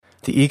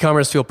The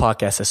E-commerce Fuel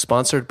podcast is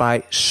sponsored by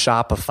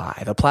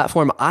Shopify, the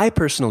platform I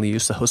personally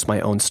use to host my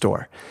own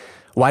store.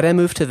 Why'd I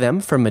move to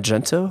them from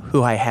Magento,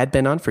 who I had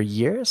been on for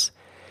years?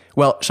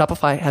 Well,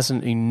 Shopify has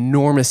an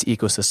enormous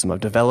ecosystem of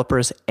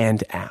developers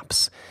and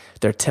apps.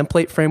 Their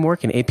template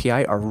framework and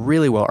API are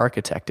really well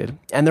architected,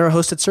 and they're a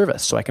hosted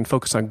service, so I can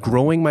focus on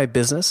growing my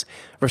business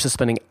versus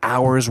spending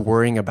hours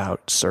worrying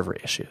about server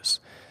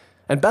issues.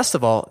 And best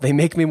of all, they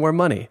make me more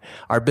money.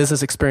 Our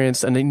business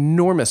experienced an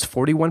enormous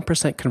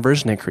 41%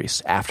 conversion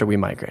increase after we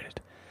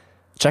migrated.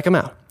 Check them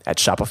out at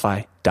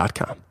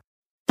shopify.com.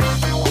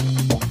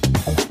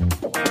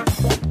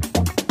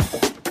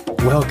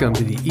 Welcome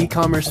to the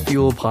E-commerce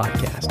Fuel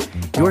podcast,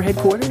 your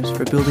headquarters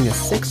for building a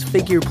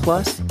six-figure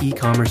plus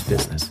e-commerce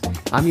business.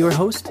 I'm your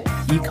host,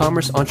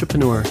 e-commerce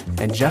entrepreneur,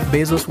 and Jeff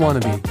Bezos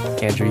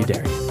wannabe, Andrew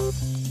Yoderrian.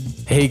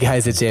 Hey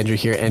guys, it's Andrew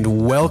here,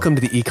 and welcome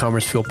to the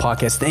E-commerce Fuel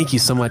podcast. Thank you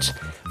so much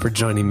for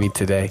joining me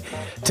today.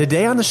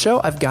 Today on the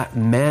show, I've got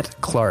Matt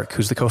Clark,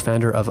 who's the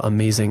co-founder of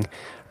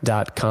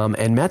Amazing.com.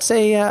 And Matt's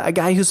a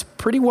guy who's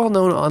pretty well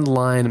known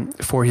online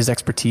for his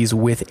expertise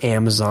with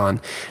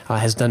Amazon,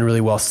 has done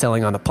really well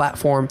selling on the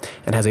platform,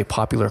 and has a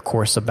popular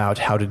course about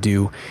how to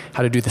do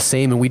the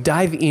same. And we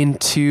dive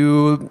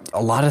into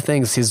a lot of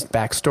things, his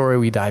backstory.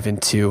 We dive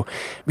into,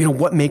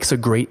 what makes a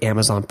great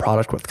Amazon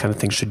product? What kind of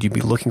things should you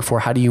be looking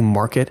for? How do you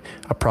market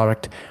a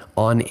product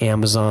on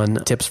Amazon,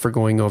 tips for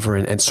going over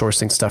and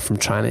sourcing stuff from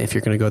China if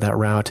you're going to go that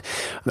route.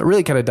 But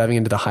really kind of diving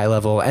into the high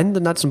level and the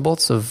nuts and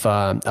bolts of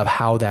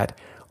how that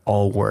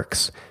all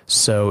works.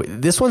 So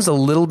this one's a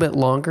little bit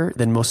longer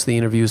than most of the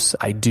interviews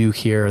I do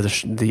here,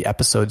 the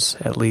episodes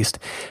at least.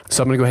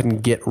 So I'm going to go ahead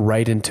and get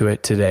right into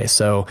it today.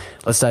 So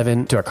let's dive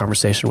into our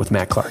conversation with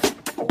Matt Clark.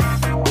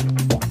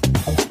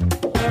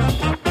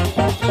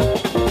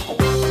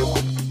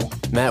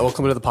 Matt,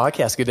 welcome to the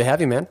podcast. Good to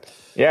have you, man.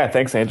 Yeah,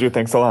 thanks, Andrew.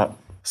 Thanks a lot.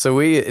 So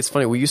it's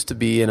funny, we used to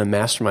be in a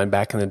mastermind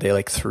back in the day,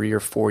 like 3 or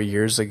 4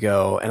 years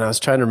ago. And I was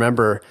trying to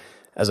remember,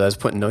 as I was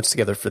putting notes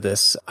together for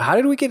this, how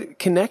did we get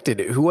connected?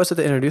 Who was it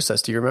that introduced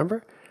us? Do you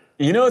remember?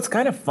 It's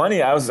kind of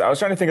funny. I was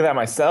trying to think of that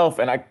myself,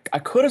 and I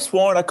could have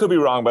sworn, I could be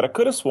wrong, but I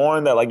could have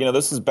sworn that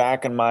this is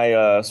back in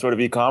my sort of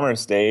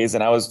e-commerce days,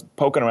 and I was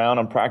poking around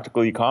on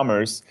practical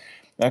e-commerce,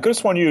 and I could have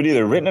sworn you had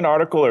either written an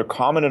article or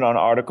commented on an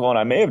article, and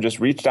I may have just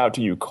reached out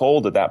to you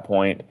cold at that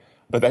point.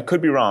 But that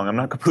could be wrong. I'm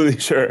not completely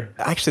sure.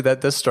 Actually,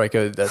 that does strike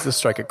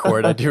a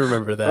chord. I do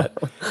remember that.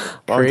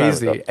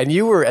 Crazy. And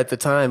you were at the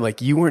time,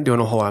 you weren't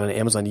doing a whole lot on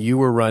Amazon.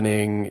 You're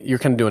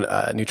kind of doing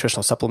a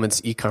nutritional supplements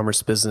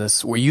e-commerce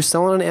business. Were you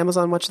selling on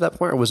Amazon much at that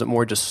point, or was it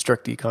more just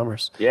strict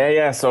e-commerce?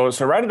 Yeah. So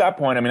right at that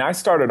point, I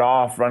started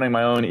off running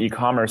my own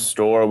e-commerce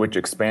store, which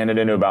expanded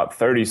into about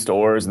 30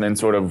 stores, and then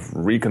sort of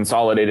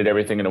reconsolidated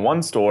everything into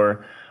one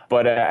store.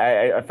 But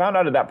I found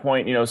out at that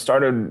point,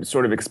 started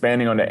sort of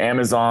expanding onto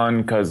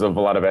Amazon because of a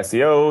lot of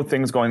SEO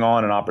things going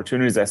on and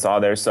opportunities I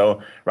saw there.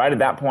 So right at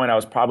that point, I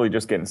was probably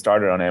just getting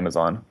started on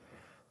Amazon.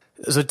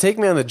 So take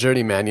me on the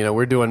journey, man.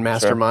 We're doing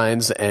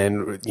masterminds, sure.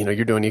 And,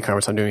 you're doing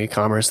e-commerce, I'm doing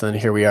e-commerce. And then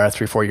here we are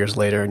 3-4 years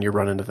later, and you're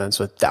running events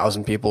with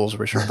 1,000 people,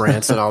 Richard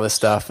Branson, all this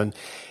stuff.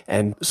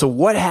 And so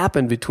what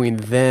happened between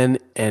then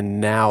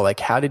and now?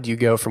 How did you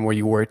go from where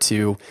you were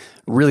to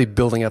really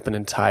building up an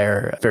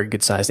entire very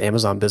good sized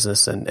Amazon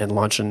business and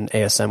launching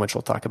ASM, which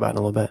we'll talk about in a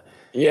little bit?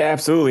 Yeah,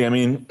 absolutely.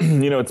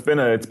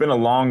 It's been a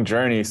long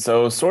journey.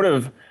 So sort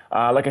of,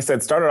 like I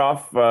said, started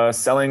off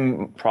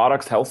selling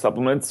products, health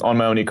supplements on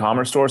my own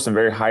e-commerce store, some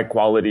very high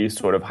quality,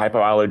 sort of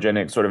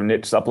hypoallergenic, sort of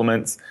niche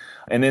supplements,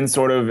 and then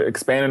sort of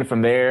expanded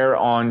from there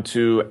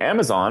onto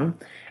Amazon.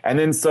 And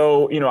then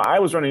I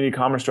was running an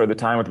e-commerce store at the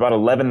time with about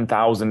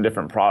 11,000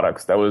 different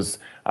products. That was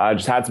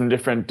just had some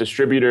different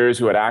distributors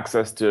who had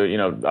access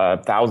to,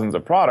 thousands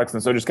of products.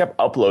 And so just kept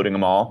uploading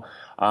them all.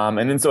 And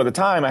then at the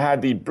time I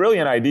had the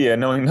brilliant idea,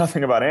 knowing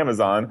nothing about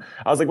Amazon.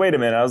 I was like, wait a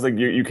minute. I was like,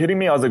 you kidding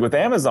me? I was like, with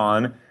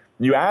Amazon,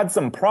 you add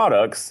some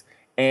products,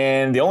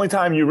 and the only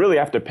time you really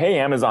have to pay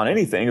Amazon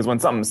anything is when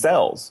something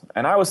sells.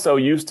 And I was so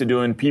used to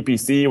doing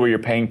PPC where you're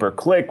paying per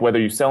click, whether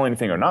you sell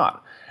anything or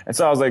not. And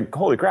so I was like,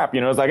 holy crap, I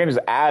can just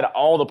add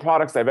all the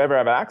products I've ever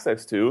had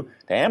access to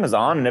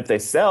Amazon. And if they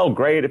sell,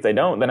 great. If they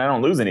don't, then I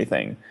don't lose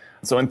anything.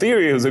 So in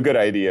theory, it was a good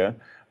idea.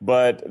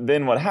 But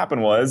then what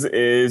happened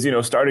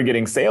is, started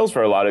getting sales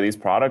for a lot of these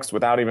products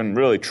without even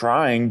really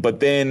trying. But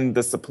then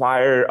the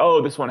supplier,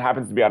 this one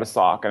happens to be out of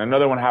stock, and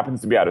another one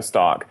happens to be out of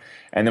stock.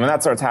 And then when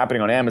that starts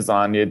happening on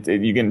Amazon, you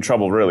get in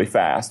trouble really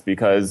fast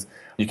because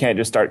you can't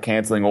just start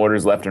canceling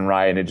orders left and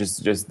right. And it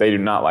just they do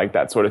not like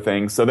that sort of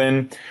thing. So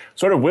then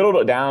sort of whittled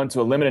it down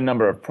to a limited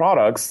number of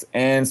products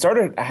and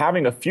started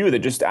having a few that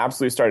just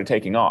absolutely started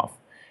taking off.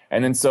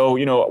 And then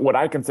what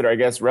I consider, I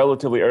guess,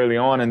 relatively early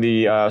on in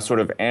the sort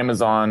of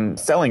Amazon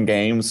selling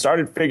game,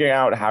 started figuring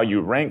out how you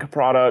rank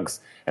products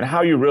and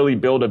how you really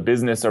build a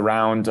business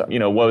around,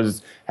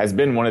 has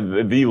been one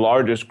of the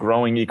largest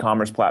growing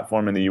e-commerce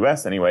platform in the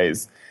US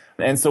anyways.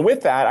 And so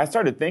with that, I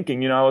started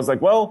thinking, I was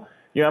like, well,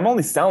 I'm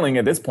only selling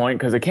at this point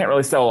because I can't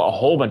really sell a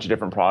whole bunch of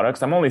different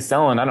products. I'm only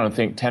selling,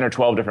 10 or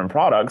 12 different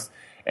products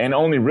and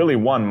only really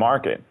one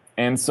market.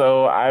 And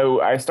so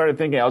I started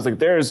thinking, I was like,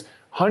 there's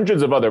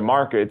hundreds of other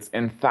markets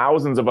and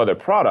thousands of other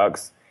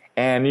products.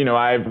 And,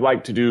 I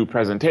like to do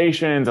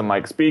presentations and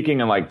like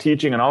speaking and like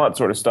teaching and all that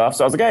sort of stuff.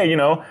 So I was like,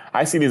 hey,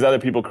 I see these other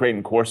people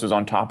creating courses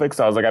on topics.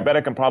 So I was like, I bet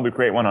I can probably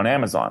create one on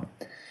Amazon.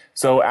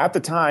 So at the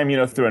time,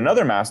 through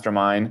another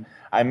mastermind,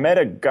 I met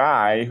a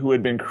guy who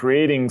had been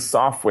creating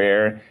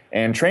software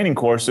and training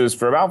courses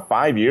for about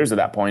 5 years at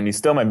that point. He's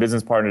still my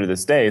business partner to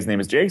this day. His name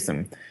is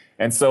Jason.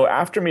 And so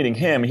after meeting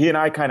him, he and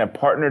I kind of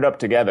partnered up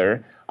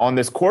together on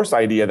this course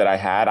idea that I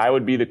had. I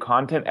would be the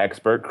content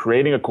expert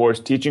creating a course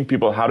teaching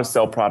people how to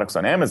sell products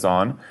on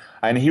Amazon.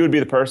 And he would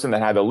be the person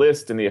that had the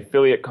list and the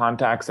affiliate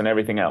contacts and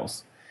everything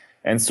else.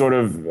 And sort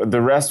of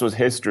the rest was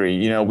history.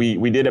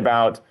 We did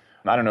about,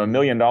 $1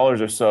 million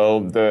or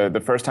so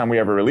the first time we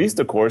ever released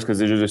a course because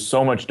there's just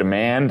so much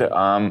demand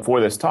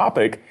for this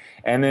topic.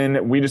 And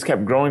then we just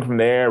kept growing from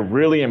there,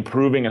 really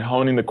improving and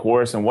honing the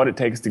course and what it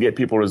takes to get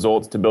people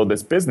results to build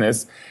this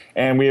business.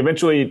 And we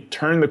eventually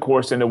turned the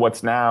course into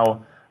what's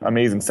now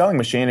Amazing Selling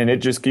Machine, and it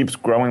just keeps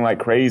growing like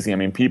crazy. I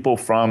mean,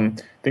 I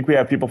think we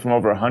have people from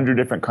over 100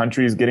 different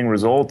countries getting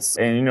results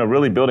and,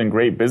 really building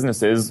great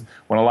businesses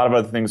when a lot of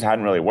other things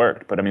hadn't really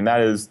worked. But I mean,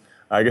 that is,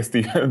 I guess,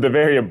 the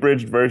very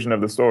abridged version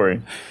of the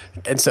story.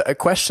 And so a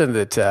question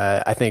that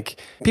I think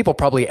people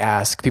probably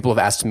ask, people have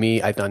asked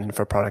me, I've done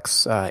info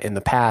products in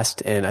the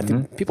past, and I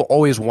think people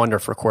always wonder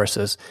for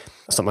courses,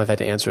 something I've had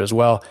to answer as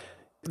well.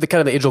 The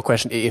kind of the age-old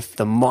question, if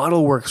the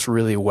model works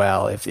really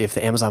well, if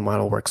the Amazon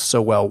model works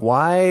so well,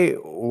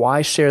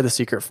 why share the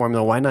secret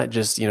formula? Why not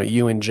just,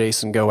 you and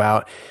Jason go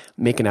out,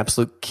 make an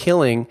absolute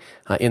killing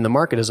in the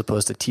market as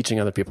opposed to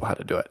teaching other people how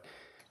to do it?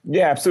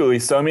 Yeah, absolutely.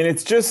 So, I mean,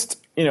 it's just,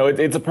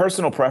 it's a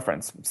personal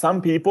preference.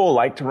 Some people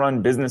like to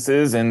run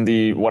businesses in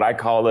what I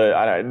call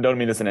I don't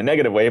mean this in a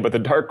negative way, but the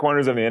dark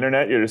corners of the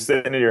internet. You're just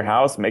sitting at your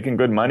house, making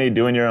good money,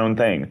 doing your own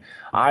thing.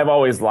 I've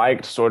always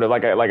liked sort of,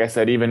 like I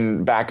said,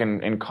 even back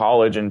in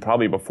college and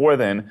probably before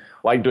then,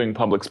 like doing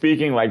public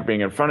speaking, like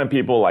being in front of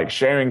people, like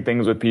sharing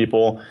things with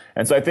people.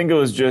 And so I think it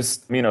was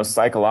just,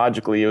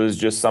 psychologically, it was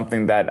just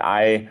something that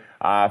I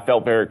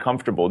felt very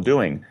comfortable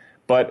doing.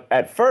 But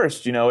at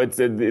first,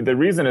 the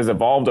reason has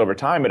evolved over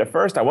time. But at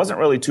first, I wasn't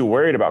really too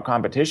worried about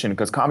competition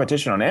because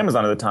competition on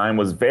Amazon at the time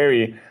was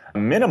very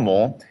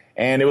minimal.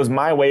 And it was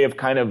my way of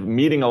kind of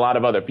meeting a lot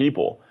of other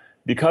people.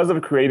 Because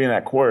of creating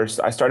that course,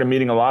 I started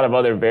meeting a lot of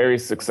other very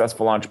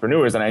successful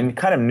entrepreneurs. And I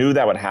kind of knew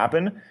that would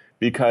happen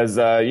because,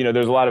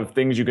 there's a lot of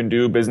things you can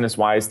do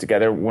business-wise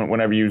together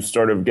whenever you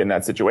sort of get in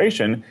that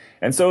situation.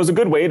 And so it was a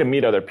good way to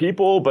meet other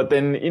people. But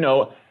then,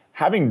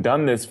 having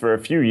done this for a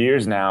few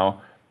years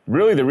now,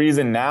 really the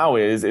reason now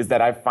is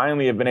that I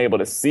finally have been able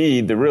to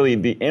see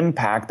the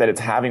impact that it's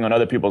having on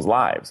other people's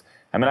lives.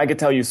 I mean, I could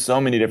tell you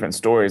so many different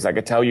stories. I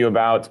could tell you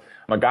about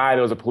a guy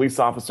that was a police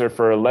officer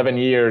for 11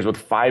 years with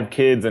 5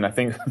 kids and I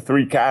think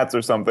 3 cats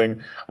or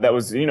something that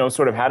was,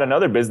 sort of had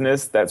another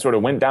business that sort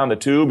of went down the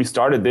tube. He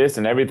started this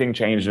and everything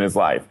changed in his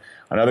life.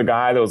 Another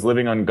guy that was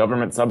living on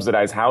government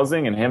subsidized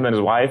housing and him and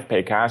his wife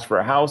pay cash for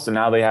a house and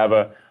now they have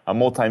a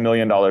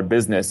multi-million-dollar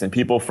business. And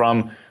people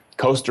from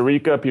Costa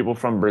Rica, people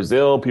from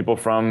Brazil, people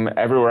from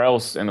everywhere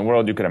else in the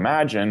world you could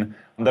imagine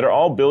that are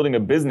all building a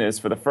business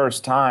for the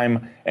first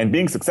time and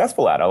being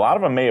successful at it. A lot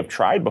of them may have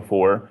tried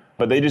before,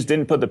 but they just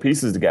didn't put the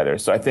pieces together.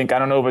 So I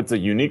don't know if it's a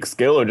unique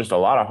skill or just a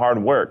lot of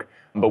hard work,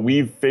 but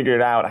we've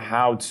figured out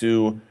how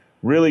to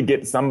really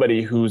get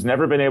somebody who's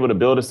never been able to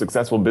build a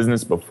successful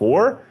business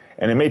before,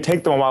 and it may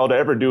take them a while to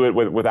ever do it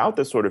without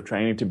this sort of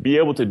training, to be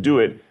able to do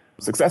it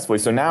successfully.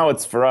 So now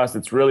for us,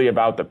 it's really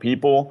about the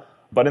people.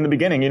 But in the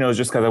beginning, it was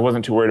just because I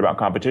wasn't too worried about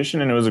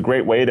competition, and it was a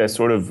great way to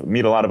sort of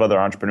meet a lot of other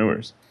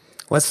entrepreneurs.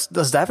 Let's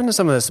dive into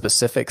some of the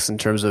specifics in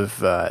terms of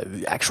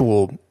the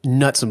actual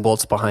nuts and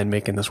bolts behind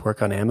making this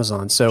work on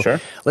Amazon. So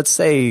Sure. Let's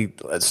say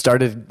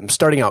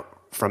starting out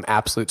from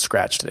absolute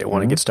scratch today,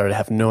 want to get started,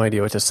 have no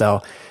idea what to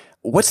sell.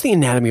 What's the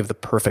anatomy of the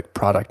perfect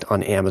product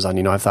on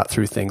Amazon? I've thought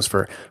through things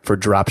for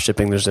drop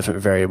shipping. There's different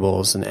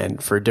variables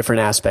and for different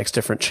aspects,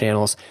 different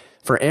channels.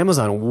 For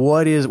Amazon,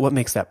 what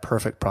makes that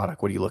perfect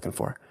product? What are you looking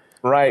for?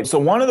 Right. So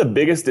one of the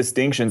biggest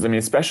distinctions,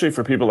 especially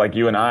for people like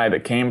you and I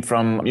that came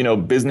from,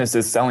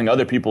 businesses selling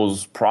other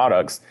people's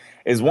products,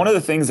 is one of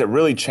the things that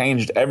really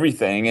changed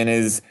everything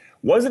and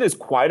wasn't as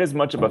quite as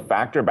much of a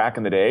factor back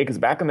in the day. Because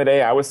back in the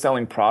day, I was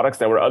selling products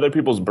that were other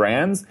people's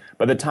brands.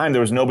 By the time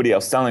there was nobody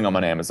else selling them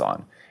on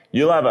Amazon.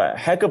 You'll have a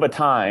heck of a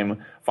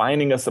time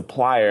finding a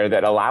supplier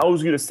that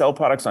allows you to sell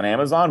products on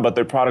Amazon, but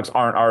their products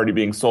aren't already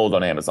being sold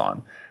on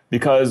Amazon.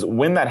 Because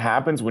when that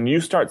happens, when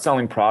you start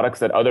selling products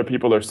that other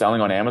people are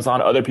selling on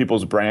Amazon, other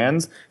people's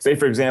brands, say,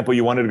 for example,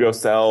 you wanted to go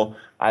sell,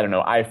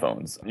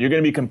 iPhones. You're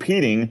going to be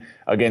competing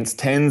against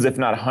tens, if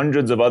not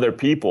hundreds of other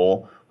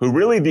people who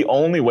really the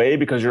only way,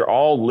 because you're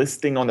all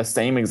listing on the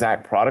same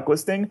exact product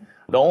listing,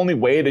 the only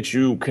way that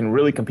you can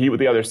really compete with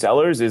the other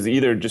sellers is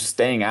either just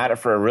staying at it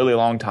for a really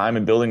long time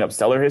and building up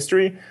seller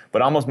history,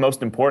 but almost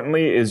most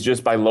importantly is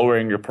just by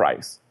lowering your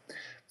price.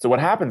 So what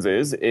happens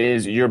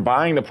is you're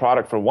buying the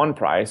product for one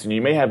price and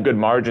you may have good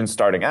margins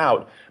starting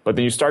out, but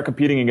then you start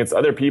competing against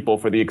other people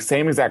for the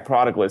same exact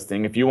product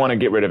listing. If you want to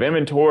get rid of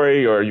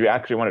inventory or you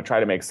actually want to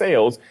try to make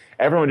sales,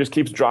 everyone just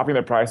keeps dropping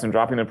their price and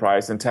dropping their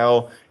price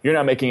until you're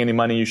not making any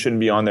money. You shouldn't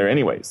be on there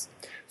anyways.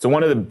 So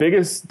one of the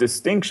biggest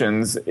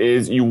distinctions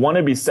is you want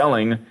to be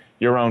selling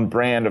your own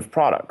brand of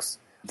products.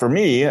 For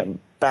me,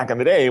 back in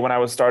the day when I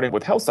was starting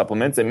with health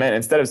supplements, it meant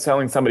instead of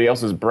selling somebody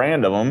else's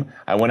brand of them,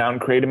 I went out and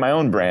created my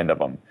own brand of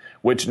them,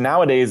 which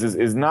nowadays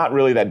is not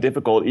really that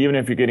difficult, even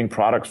if you're getting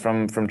products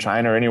from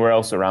China or anywhere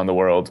else around the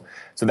world.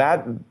 So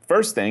that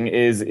first thing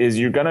is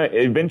you're going to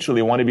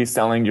eventually want to be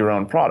selling your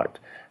own product.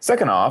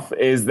 Second off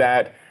is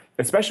that,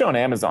 especially on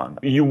Amazon,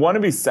 you want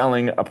to be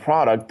selling a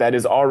product that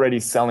is already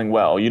selling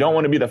well. You don't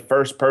want to be the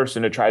first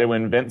person to try to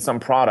invent some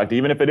product,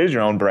 even if it is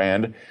your own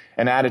brand,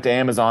 and add it to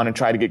Amazon and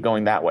try to get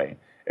going that way.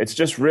 It's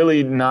just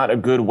really not a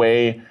good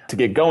way to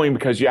get going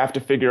because you have to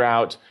figure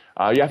out,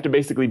 you have to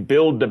basically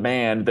build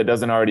demand that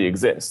doesn't already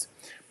exist.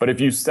 But if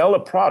you sell a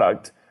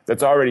product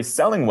that's already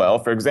selling well,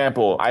 for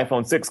example,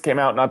 iPhone 6 came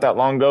out not that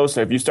long ago,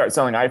 so if you start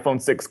selling iPhone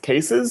 6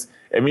 cases,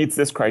 it meets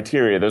this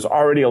criteria. There's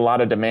already a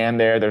lot of demand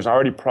there. There's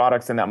already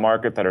products in that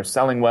market that are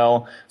selling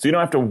well, so you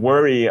don't have to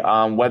worry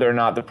whether or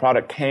not the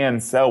product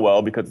can sell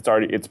well because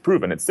it's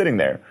proven, it's sitting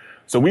there.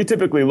 So we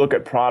typically look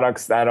at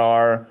products that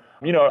are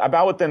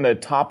about within the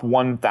top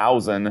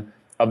 1,000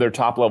 of their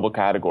top level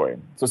category.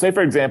 So say,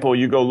 for example,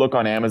 you go look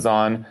on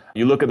Amazon,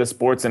 you look at the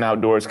sports and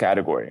outdoors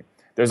category.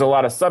 There's a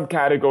lot of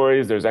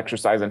subcategories, there's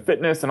exercise and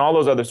fitness and all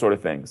those other sort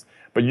of things.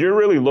 But you're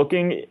really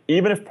looking,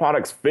 even if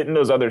products fit in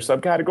those other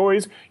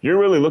subcategories, you're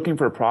really looking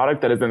for a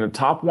product that is in the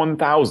top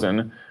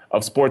 1,000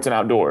 of sports and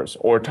outdoors,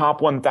 or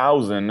top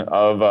 1,000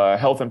 of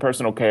health and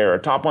personal care, or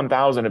top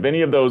 1,000 of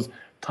any of those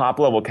top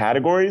level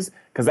categories,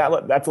 because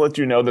that lets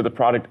you know that the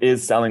product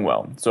is selling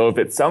well. So if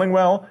it's selling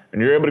well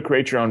and you're able to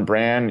create your own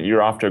brand,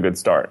 you're off to a good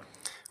start.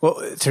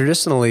 Well,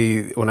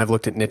 traditionally, when I've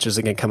looked at niches,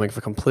 again, coming from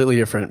a completely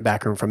different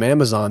background from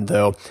Amazon,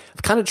 though,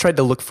 I've kind of tried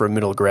to look for a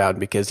middle ground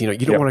because, you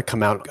don't want to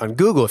come out on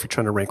Google if you're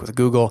trying to rank with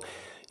Google.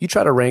 You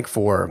try to rank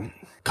for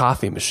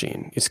coffee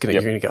machine, you're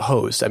going to get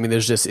hosed. I mean,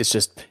 it's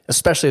just,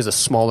 especially as a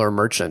smaller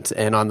merchant.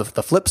 And on the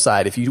flip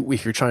side, if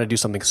you're trying to do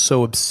something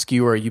so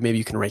obscure, maybe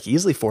you can rank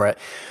easily for it,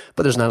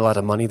 but there's not a lot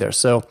of money there.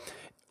 So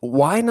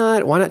why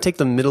not take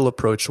the middle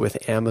approach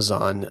with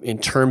Amazon in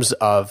terms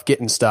of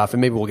getting stuff?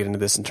 And maybe we'll get into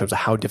this in terms of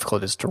how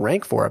difficult it is to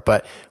rank for it,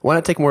 but why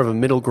not take more of a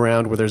middle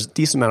ground where there's a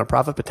decent amount of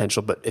profit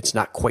potential, but it's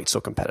not quite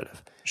so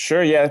competitive?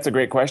 Sure. Yeah, that's a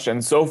great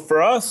question. So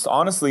for us,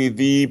 honestly,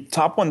 the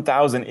top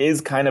 1,000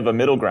 is kind of a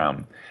middle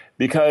ground.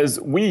 Because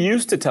we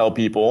used to tell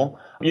people,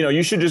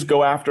 you should just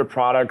go after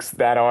products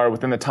that are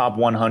within the top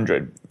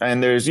 100.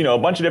 And there's, a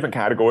bunch of different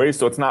categories.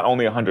 So it's not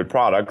only 100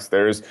 products.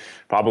 There's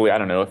probably,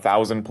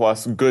 1,000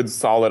 plus good,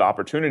 solid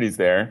opportunities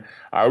there.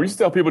 We used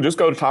to tell people just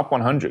go to top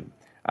 100.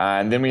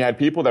 And then we had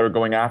people that were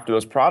going after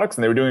those products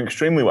and they were doing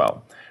extremely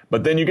well.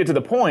 But then you get to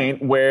the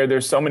point where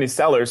there's so many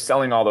sellers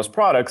selling all those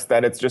products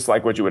that it's just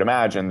like what you would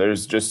imagine.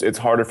 It's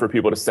harder for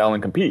people to sell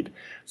and compete.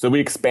 So we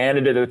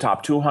expanded it to the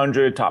top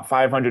 200, top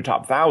 500,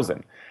 top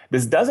 1,000.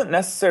 This doesn't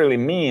necessarily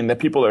mean that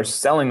people are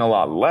selling a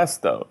lot less,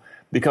 though,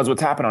 because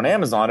what's happened on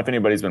Amazon, if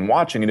anybody's been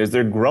watching it, is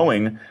they're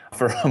growing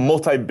for a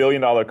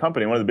multi-billion-dollar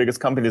company, one of the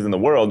biggest companies in the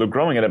world. They're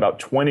growing at about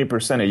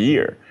 20% a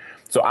year.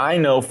 So I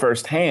know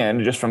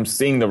firsthand, just from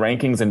seeing the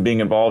rankings and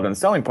being involved in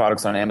selling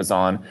products on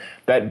Amazon,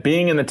 that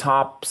being in the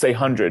top, say,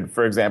 100,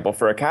 for example,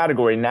 for a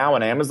category now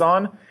on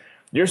Amazon,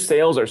 your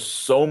sales are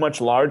so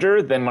much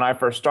larger than when I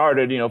first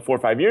started, 4 or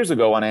 5 years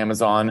ago on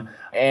Amazon,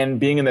 and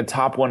being in the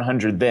top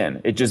 100 then.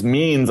 It just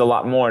means a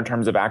lot more in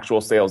terms of actual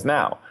sales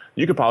now.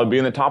 You could probably be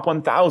in the top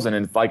 1,000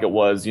 and like it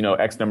was,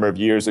 X number of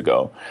years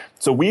ago.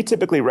 So we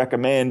typically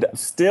recommend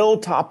still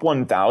top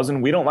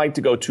 1,000. We don't like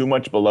to go too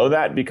much below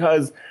that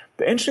because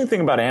the interesting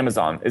thing about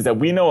Amazon is that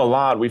we know a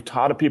lot. We've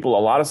taught people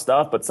a lot of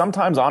stuff, but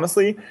sometimes,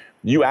 honestly,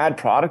 you add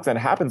products, and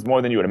it happens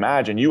more than you would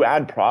imagine. You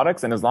add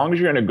products, and as long as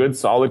you're in a good,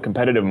 solid,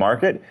 competitive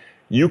market,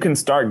 you can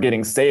start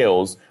getting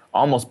sales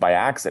almost by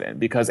accident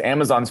because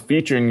Amazon's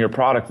featuring your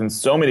product in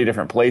so many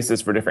different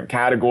places for different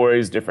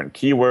categories, different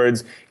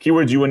keywords you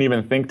wouldn't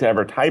even think to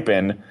ever type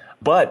in.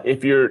 But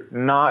if you're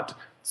not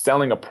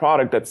selling a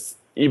product that's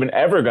even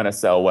ever going to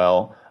sell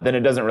well, then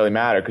it doesn't really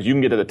matter because you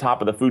can get to the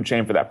top of the food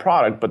chain for that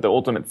product, but the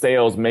ultimate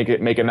sales make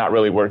it not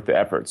really worth the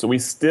effort. So we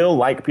still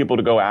like people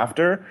to go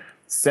after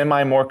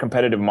semi-more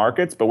competitive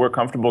markets, but we're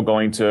comfortable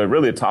going to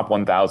really the top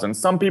 1,000.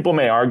 Some people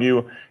may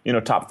argue,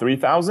 top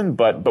 3,000,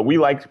 but we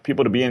like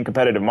people to be in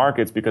competitive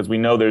markets because we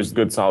know there's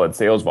good, solid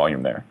sales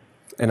volume there.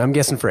 And I'm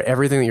guessing for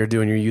everything that you're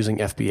doing, you're using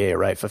FBA,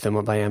 right?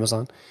 Fulfillment by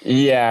Amazon?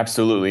 Yeah,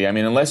 absolutely. I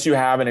mean, unless you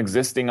have an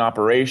existing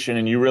operation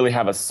and you really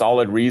have a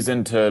solid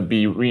reason to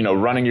be,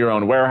 running your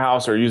own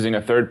warehouse or using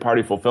a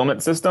third-party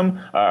fulfillment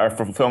system or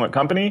fulfillment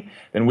company,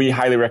 then we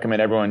highly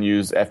recommend everyone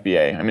use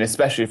FBA. I mean,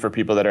 especially for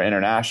people that are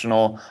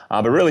international,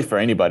 but really for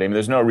anybody. I mean,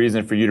 there's no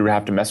reason for you to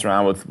have to mess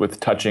around with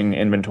touching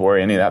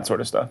inventory, any of that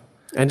sort of stuff.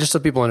 And just so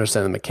people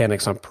understand the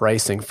mechanics on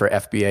pricing for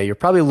FBA, you're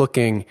probably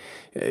looking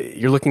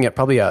at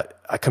probably a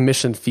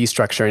commission fee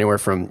structure anywhere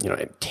from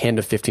 10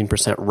 to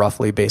 15%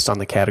 roughly based on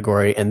the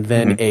category, and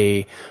then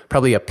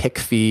probably a pick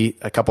fee,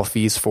 a couple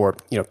fees for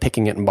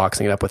picking it and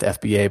boxing it up with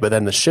FBA, but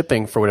then the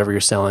shipping for whatever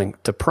you're selling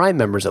to Prime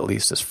members at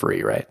least is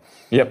free, right?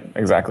 Yep,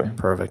 exactly.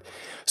 Perfect.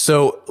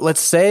 So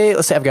let's say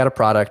I've got a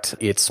product,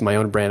 it's my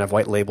own brand, I've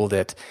white labeled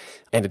it,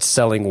 and it's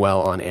selling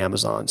well on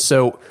Amazon.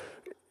 So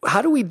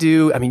how do we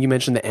do, you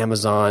mentioned that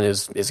Amazon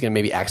is going to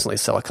maybe accidentally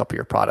sell a couple of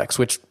your products,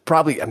 which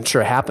probably, I'm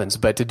sure happens,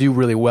 but to do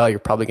really well, you're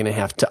probably going to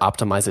have to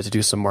optimize it to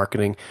do some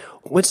marketing.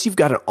 Once you've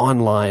got it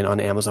online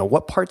on Amazon,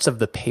 what parts of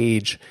the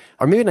page,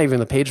 or maybe not even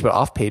the page, but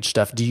off-page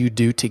stuff, do you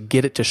do to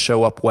get it to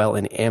show up well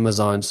in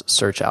Amazon's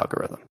search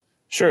algorithm?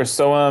 Sure.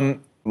 So,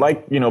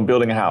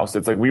 building a house,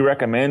 it's like we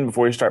recommend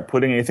before you start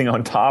putting anything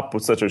on top,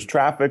 such as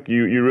traffic,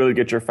 you really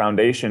get your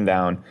foundation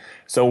down.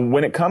 So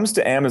when it comes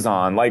to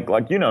Amazon,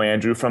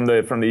 Andrew, from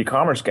the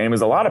e-commerce game,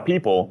 is a lot of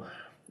people,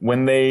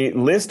 when they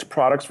list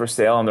products for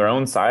sale on their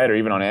own site or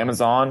even on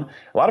Amazon,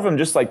 a lot of them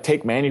just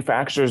take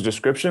manufacturer's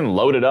description,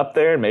 load it up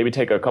there, maybe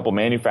take a couple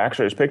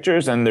manufacturer's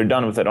pictures, and they're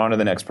done with it, on to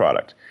the next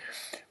product.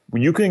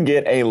 You can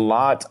get a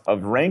lot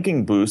of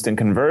ranking boost and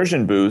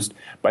conversion boost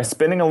by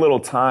spending a little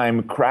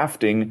time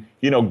crafting,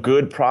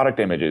 good product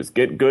images.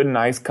 Get good,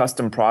 nice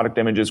custom product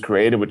images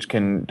created, which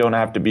don't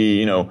have to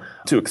be,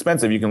 too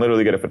expensive. You can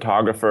literally get a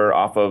photographer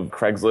off of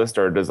Craigslist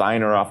or a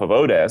designer off of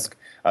Odesk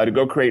to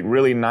go create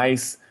really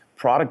nice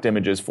product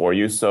images for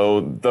you.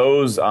 So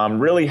those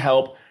really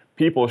help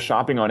people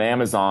shopping on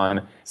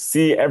Amazon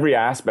see every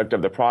aspect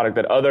of the product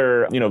that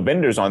other,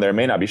 vendors on there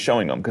may not be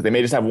showing them, because they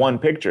may just have one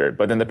picture,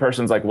 but then the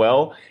person's like,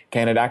 well,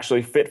 can it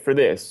actually fit for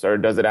this? Or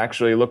does it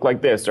actually look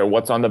like this? Or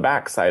what's on the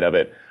back side of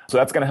it? So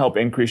that's going to help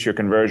increase your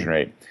conversion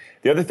rate.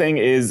 The other thing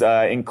is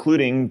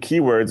including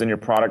keywords in your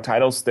product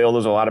titles. Still,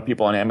 there's a lot of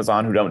people on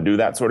Amazon who don't do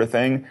that sort of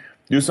thing.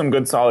 Do some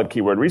good solid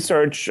keyword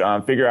research,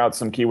 figure out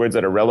some keywords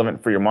that are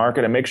relevant for your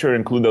market, and make sure to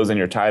include those in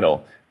your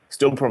title.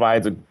 Still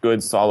provides a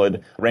good,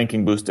 solid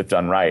ranking boost if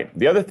done right.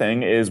 The other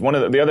thing is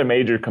the other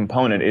major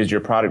component is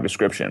your product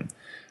description.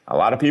 A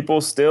lot of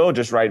people still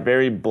just write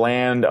very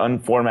bland,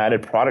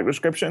 unformatted product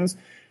descriptions.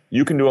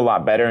 You can do a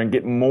lot better and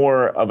get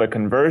more of a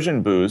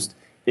conversion boost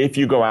if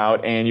you go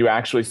out and you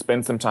actually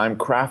spend some time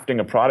crafting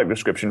a product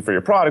description for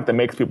your product that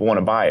makes people want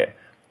to buy it.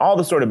 All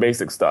the sort of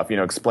basic stuff,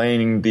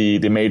 explaining the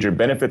major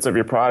benefits of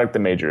your product, the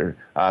major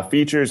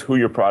features, who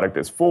your product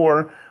is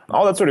for,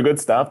 all that sort of good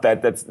stuff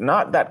that's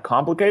not that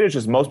complicated. It's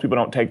just most people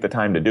don't take the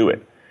time to do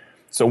it.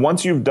 So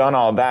once you've done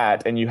all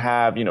that and you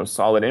have,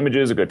 solid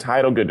images, a good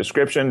title, good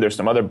description, there's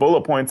some other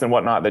bullet points and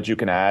whatnot that you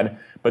can add,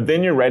 but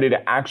then you're ready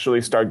to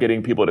actually start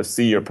getting people to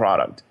see your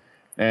product.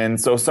 And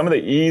so some of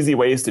the easy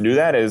ways to do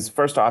that is,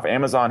 first off,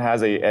 Amazon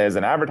has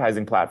an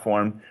advertising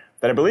platform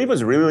that I believe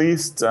was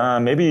released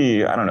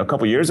a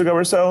couple years ago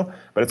or so,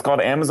 but it's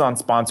called Amazon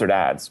Sponsored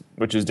Ads,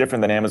 which is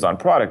different than Amazon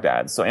Product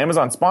Ads. So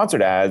Amazon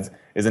Sponsored Ads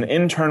is an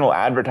internal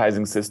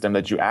advertising system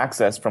that you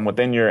access from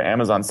within your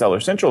Amazon Seller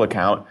Central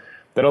account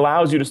that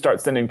allows you to start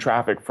sending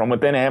traffic from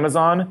within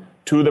Amazon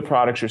to the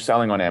products you're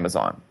selling on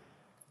Amazon.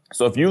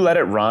 So if you let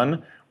it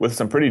run with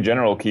some pretty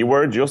general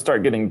keywords, you'll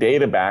start getting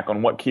data back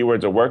on what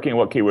keywords are working,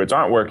 what keywords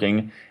aren't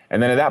working.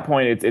 And then at that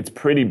point, it's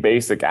pretty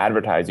basic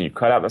advertising. You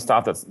cut out the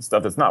stuff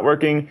that's not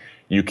working.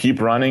 You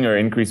keep running or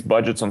increase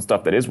budgets on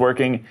stuff that is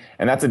working.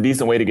 And that's a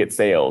decent way to get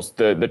sales.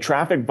 The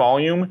traffic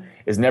volume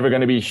is never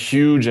going to be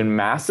huge and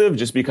massive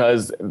just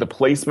because the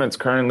placements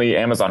currently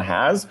Amazon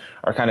has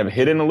are kind of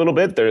hidden a little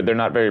bit. They're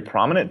not very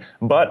prominent.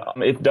 But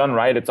if done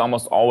right, it's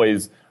almost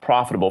always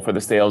profitable for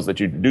the sales that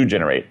you do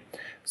generate.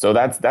 So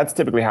that's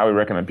typically how we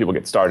recommend people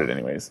get started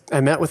anyways.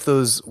 And Matt, with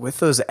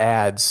those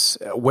ads,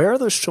 where are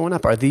those showing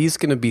up? Are these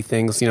going to be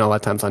things, a lot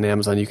of times on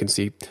Amazon you can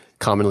see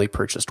commonly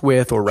purchased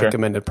with or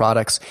recommended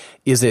products.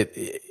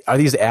 Are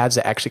these ads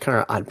that actually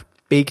kind of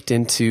baked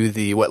into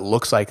what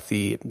looks like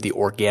the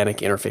organic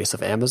interface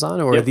of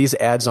Amazon, or are these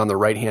ads on the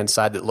right-hand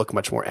side that look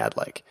much more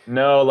ad-like?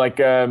 No,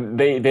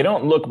 they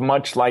don't look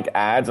much like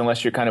ads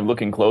unless you're kind of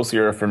looking closely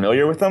or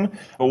familiar with them.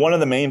 But one of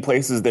the main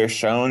places they're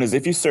shown is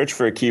if you search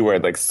for a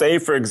keyword, like say,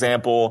 for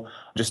example,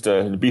 just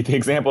to beat the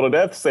example to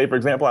death, say, for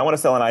example, I want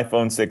to sell an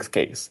iPhone 6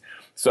 case.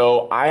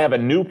 So I have a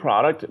new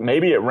product.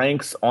 Maybe it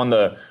ranks on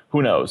the,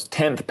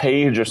 10th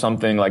page or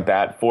something like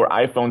that for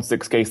iPhone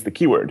 6 case, the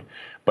keyword.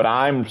 But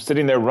I'm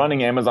sitting there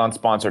running Amazon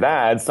sponsored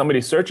ads.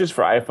 Somebody searches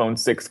for iPhone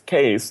 6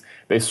 case.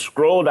 They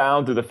scroll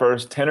down through the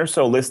first 10 or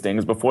so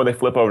listings before they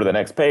flip over to the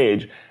next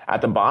page.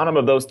 At the bottom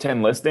of those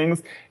 10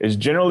 listings is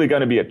generally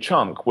going to be a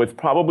chunk with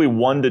probably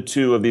 1 to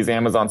 2 of these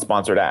Amazon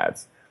sponsored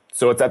ads.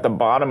 So it's at the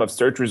bottom of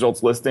search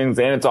results listings,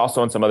 and it's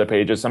also on some other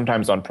pages,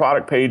 sometimes on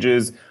product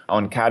pages,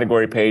 on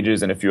category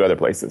pages, and a few other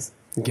places.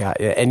 Yeah,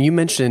 and you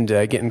mentioned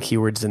getting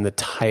keywords in the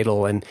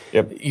title, and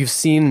I've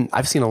seen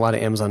a lot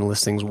of Amazon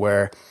listings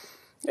where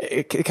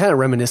it kind of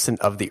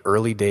reminiscent of the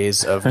early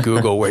days of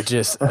Google, where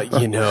just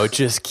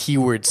just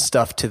keyword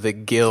stuff to the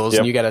gills,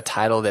 and you got a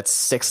title that's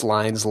 6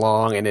 lines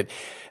long, and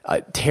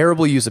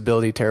Terrible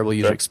usability, terrible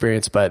user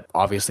experience, but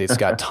obviously it's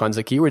got tons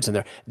of keywords in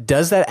there.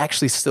 Does that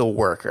actually still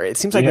work? Or it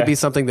seems like it'd be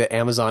something that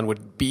Amazon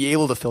would be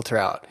able to filter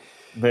out.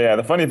 Yeah,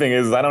 the funny thing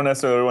is I don't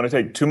necessarily want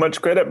to take too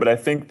much credit, but I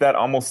think that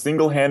almost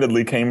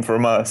single-handedly came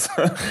from us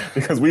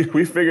because we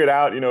figured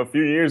out, a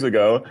few years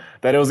ago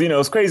that it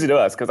was crazy to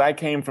us because I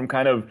came from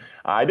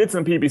I did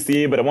some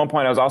PPC, but at one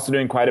point I was also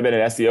doing quite a bit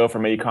of SEO for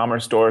my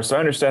e-commerce store, so I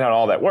understood how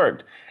all that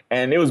worked.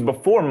 And it was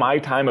before my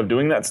time of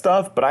doing that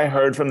stuff, but I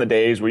heard from the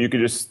days where you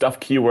could just stuff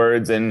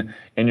keywords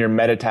in your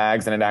meta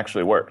tags and it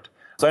actually worked.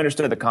 So I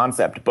understood the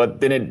concept, but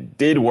then it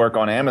did work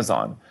on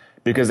Amazon.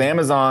 Because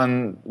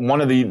Amazon,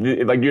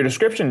 your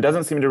description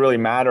doesn't seem to really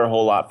matter a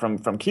whole lot from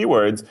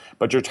keywords,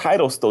 but your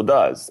title still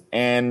does.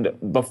 And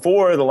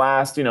before the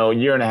last,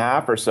 year and a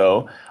half or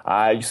so,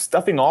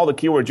 stuffing all the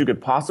keywords you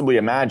could possibly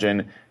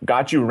imagine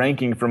got you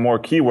ranking for more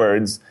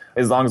keywords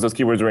as long as those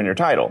keywords were in your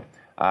title.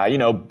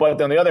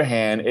 But on the other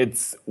hand,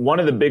 it's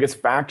one of the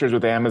biggest factors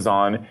with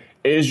Amazon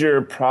is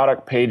your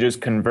product page's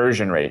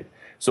conversion rate.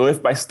 So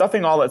if by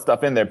stuffing all that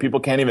stuff in there, people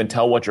can't even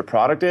tell what your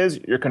product is,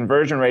 your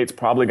conversion rate's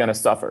probably going to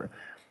suffer.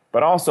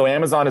 But also,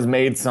 Amazon has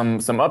made some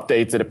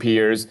updates, it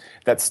appears,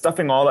 that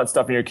stuffing all that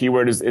stuff in your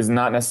keyword is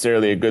not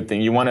necessarily a good thing.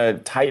 You want to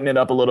tighten it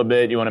up a little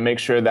bit. You want to make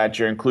sure that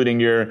you're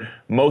including your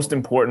most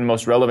important,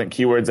 most relevant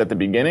keywords at the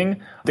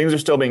beginning. Things are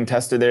still being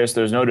tested there, so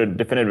there's no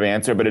definitive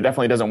answer, but it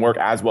definitely doesn't work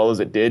as well as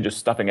it did, just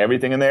stuffing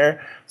everything in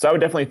there. So I would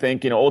definitely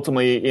think,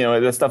 ultimately,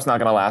 this stuff's not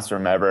going to last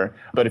forever.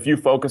 But if you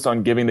focus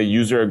on giving the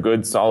user a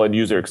good, solid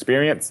user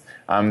experience,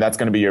 that's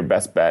going to be your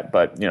best bet.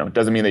 But, it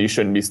doesn't mean that you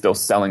shouldn't be still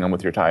selling them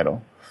with your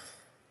title.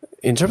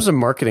 In terms of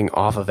marketing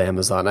off of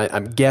Amazon,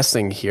 I'm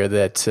guessing here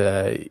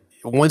that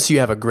once you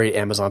have a great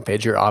Amazon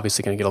page, you're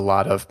obviously going to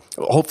get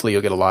hopefully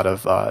you'll get a lot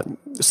of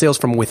sales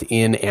from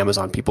within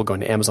Amazon, people going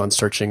to Amazon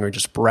searching or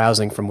just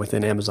browsing from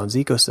within Amazon's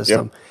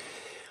ecosystem. Yep.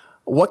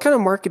 What kind of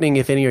marketing,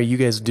 if any, are you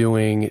guys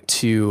doing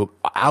to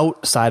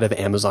outside of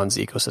Amazon's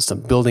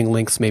ecosystem, building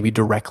links maybe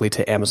directly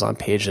to Amazon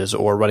pages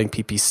or running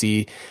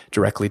PPC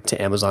directly to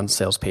Amazon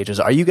sales pages?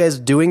 Are you guys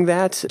doing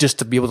that just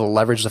to be able to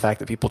leverage the fact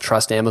that people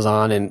trust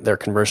Amazon and their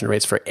conversion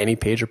rates for any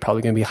page are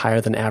probably going to be higher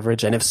than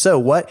average? And if so,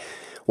 what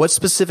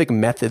specific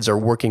methods are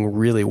working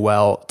really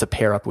well to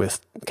pair up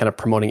with kind of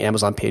promoting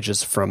Amazon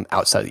pages from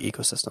outside the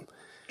ecosystem?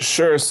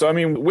 Sure. So,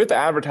 with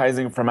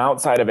advertising from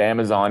outside of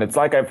Amazon, it's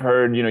like I've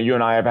heard, you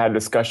and I have had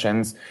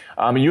discussions.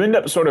 You end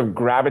up sort of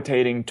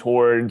gravitating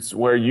towards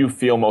where you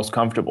feel most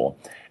comfortable.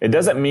 It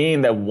doesn't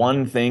mean that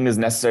one thing is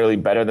necessarily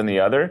better than the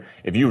other.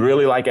 If you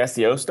really like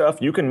SEO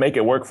stuff, you can make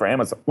it work for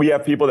Amazon. We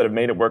have people that have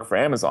made it work for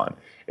Amazon.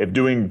 If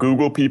doing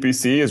Google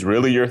PPC is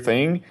really your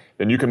thing,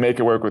 then you can make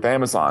it work with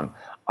Amazon.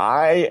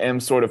 I am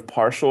sort of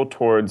partial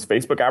towards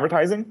Facebook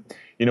advertising.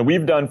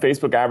 We've done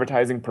Facebook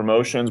advertising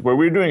promotions where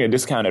we're doing a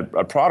discounted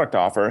product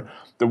offer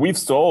that we've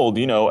sold,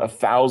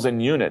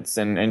 1,000 units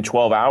in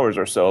 12 hours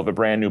or so of a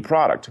brand new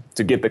product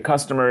to get the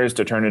customers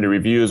to turn into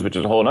reviews, which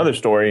is a whole other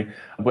story.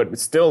 But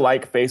still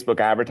like Facebook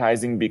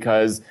advertising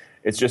because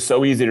it's just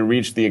so easy to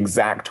reach the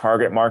exact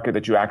target market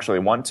that you actually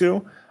want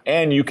to.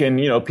 And you can,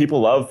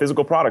 people love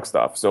physical product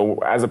stuff. So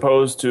as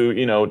opposed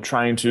to,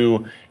 trying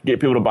to get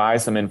people to buy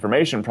some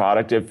information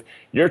product, if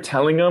you're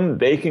telling them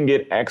they can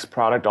get X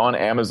product on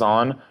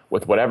Amazon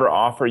with whatever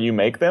offer you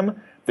make them,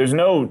 there's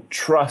no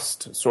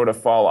trust sort of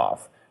fall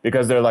off.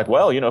 Because they're like,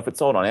 well, if it's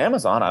sold on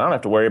Amazon, I don't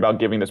have to worry about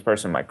giving this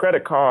person my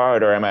credit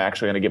card or am I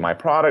actually going to get my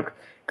product?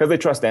 Because they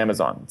trust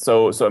Amazon.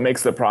 So it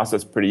makes the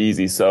process pretty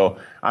easy. So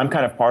I'm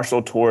kind of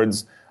partial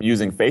towards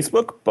using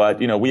Facebook, but,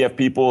 we have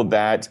people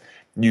that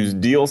use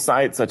deal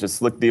sites such as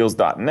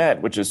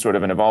slickdeals.net, which is sort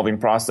of an evolving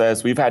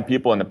process. We've had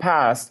people in the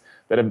past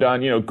that have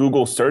done,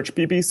 Google search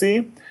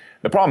PPC.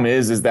 The problem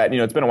is that,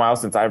 it's been a while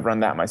since I've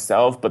run that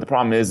myself, but the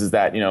problem is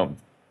that,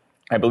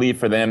 I believe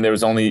for them, there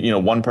was only,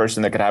 one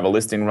person that could have a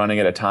listing running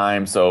at a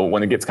time. So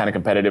when it gets kind of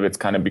competitive, it's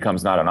kind of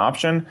becomes not an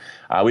option.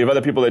 We have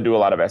other people that do a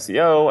lot of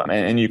SEO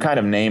and you kind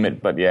of name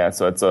it, but yeah,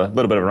 so it's a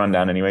little bit of a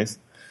rundown anyways.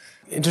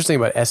 Interesting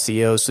about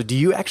SEO. So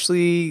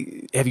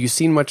have you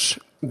seen much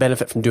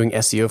benefit from doing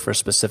SEO for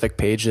specific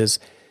pages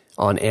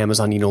on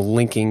Amazon,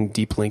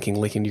 deep linking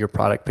to your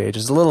product page?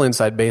 It's a little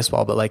inside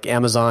baseball, but like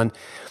Amazon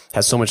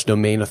has so much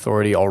domain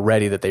authority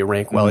already that they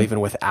rank well even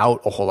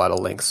without a whole lot of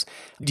links.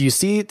 Do you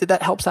see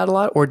that helps out a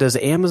lot? Or does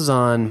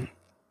Amazon,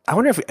 I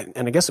wonder if,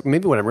 and I guess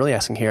maybe what I'm really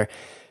asking here,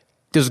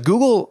 does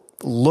Google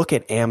look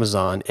at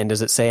Amazon and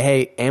does it say,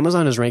 hey,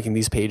 Amazon is ranking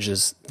these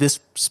pages, this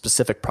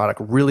specific product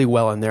really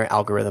well in their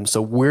algorithm,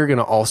 so we're going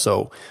to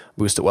also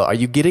boost it well? Are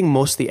you getting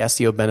most of the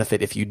SEO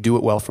benefit if you do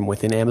it well from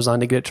within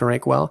Amazon to get it to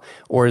rank well?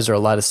 Or is there a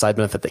lot of side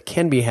benefit that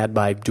can be had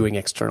by doing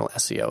external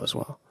SEO as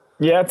well?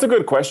 Yeah, it's a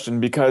good question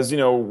because,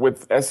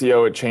 with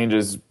SEO, it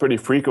changes pretty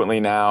frequently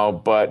now.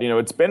 But,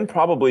 it's been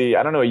probably,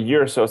 a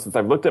year or so since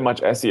I've looked at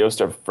much SEO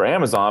stuff for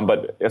Amazon,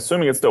 but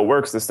assuming it still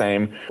works the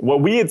same,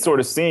 what we had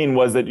sort of seen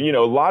was that,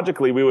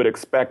 logically we would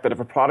expect that if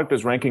a product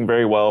is ranking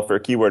very well for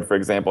a keyword, for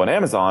example, on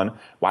Amazon,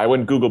 why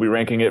wouldn't Google be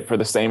ranking it for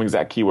the same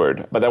exact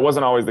keyword? But that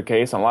wasn't always the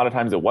case. And a lot of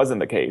times it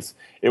wasn't the case.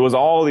 It was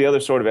all the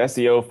other sort of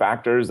SEO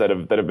factors that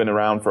have been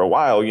around for a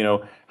while,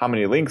 how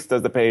many links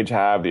does the page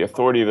have, the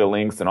authority of the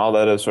links, and all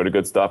that other sort of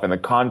good stuff, and the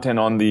content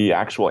on the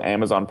actual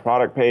Amazon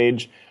product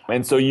page.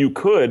 And so you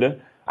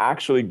could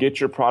actually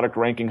get your product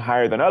ranking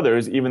higher than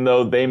others, even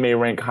though they may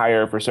rank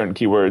higher for certain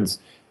keywords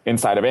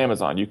inside of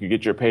Amazon. You could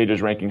get your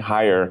pages ranking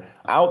higher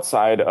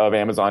outside of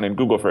Amazon and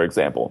Google, for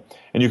example.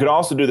 And you could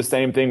also do the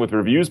same thing with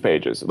reviews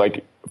pages.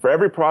 Like for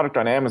every product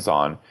on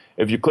Amazon,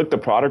 if you click the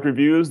product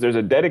reviews, there's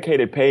a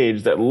dedicated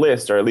page that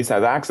lists, or at least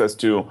has access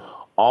to,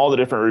 all the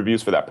different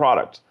reviews for that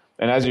product.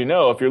 And as you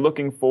know, if you're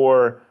looking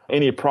for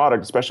any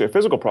product, especially a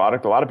physical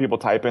product, a lot of people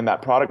type in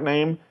that product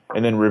name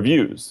and then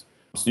reviews.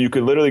 So you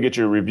could literally get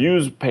your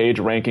reviews page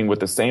ranking with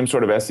the same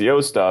sort of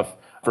SEO stuff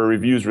for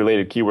reviews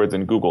related keywords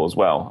in Google as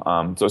well.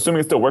 So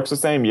assuming it still works the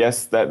same,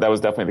 yes, that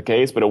was definitely the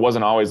case, but it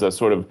wasn't always a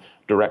sort of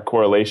direct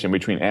correlation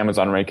between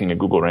Amazon ranking and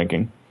Google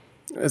ranking.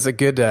 It's a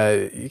good,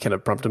 you kind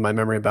of prompted my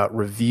memory about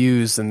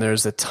reviews, and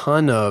there's a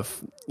ton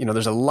of,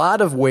 there's a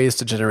lot of ways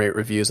to generate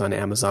reviews on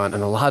Amazon,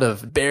 and a lot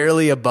of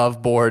barely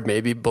above board,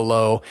 maybe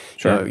below,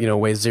 sure.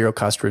 Ways, zero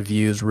cost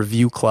reviews,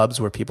 review clubs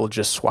where people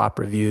just swap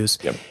reviews.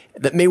 Yep.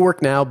 That may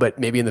work now, but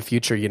maybe in the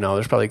future,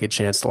 there's probably a good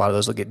chance a lot of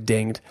those will get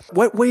dinged.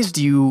 What ways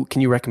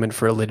can you recommend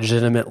for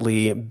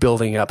legitimately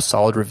building up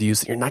solid reviews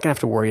that you're not going to have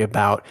to worry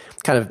about,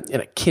 kind of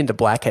akin to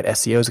black hat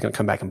SEO is going to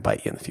come back and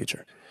bite you in the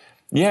future?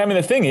 Yeah, I mean,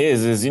 the thing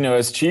is,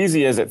 as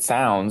cheesy as it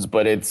sounds,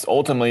 but it's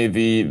ultimately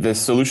the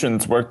solution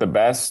that's worked the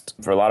best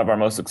for a lot of our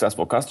most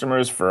successful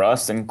customers, for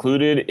us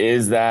included,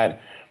 is that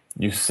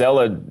you sell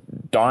a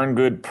darn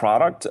good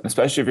product,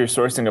 especially if you're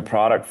sourcing a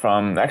product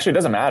from, actually it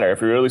doesn't matter if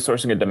you're really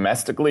sourcing it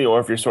domestically or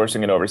if you're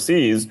sourcing it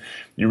overseas,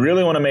 you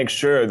really want to make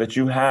sure that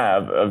you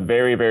have a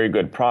very, very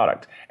good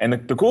product. And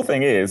the cool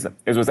thing is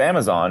with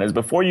Amazon, is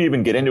before you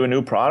even get into a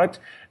new product,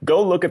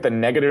 go look at the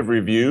negative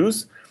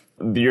reviews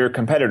your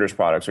competitors'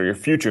 products or your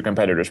future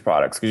competitors'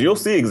 products, because you'll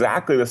see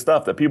exactly the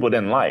stuff that people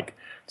didn't like.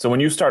 So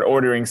when you start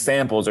ordering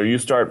samples or you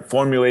start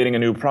formulating a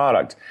new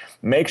product,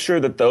 make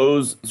sure that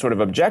those sort of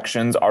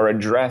objections are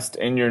addressed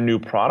in your new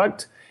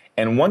product.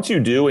 And once you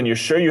do, and you're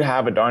sure you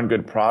have a darn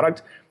good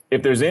product,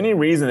 if there's any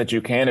reason that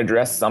you can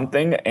address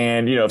something,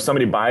 and if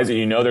somebody buys it,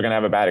 they're going to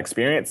have a bad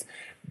experience,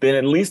 then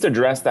at least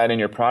address that in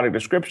your product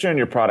description,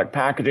 your product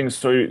packaging,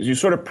 so you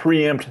sort of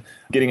preempt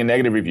getting a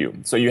negative review.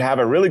 So you have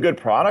a really good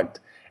product,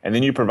 and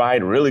then you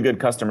provide really good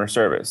customer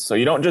service. So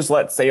you don't just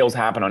let sales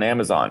happen on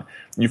Amazon.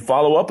 You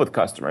follow up with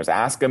customers.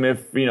 Ask them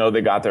if,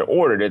 they got their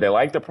order. Did they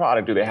like the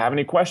product? Do they have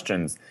any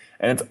questions?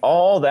 And it's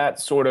all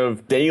that sort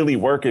of daily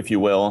work, if you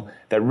will,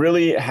 that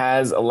really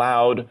has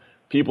allowed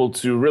people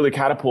to really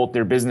catapult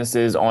their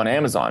businesses on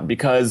Amazon,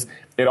 because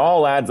it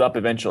all adds up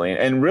eventually.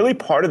 And really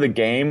part of the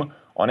game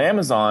on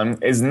Amazon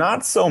is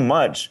not so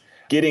much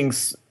getting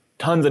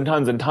tons and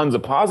tons and tons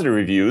of positive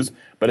reviews,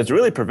 but it's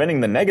really preventing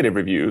the negative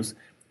reviews.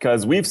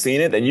 Because we've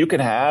seen it that you can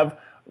have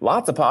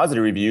lots of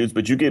positive reviews,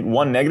 but you get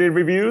one negative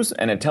reviews,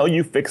 and until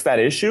you fix that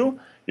issue,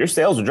 your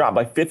sales will drop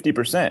by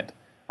 50%.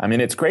 I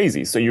mean, it's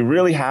crazy. So you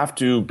really have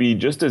to be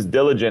just as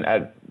diligent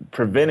at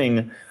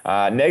preventing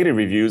negative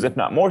reviews, if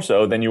not more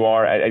so, than you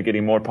are at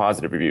getting more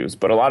positive reviews.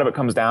 But a lot of it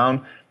comes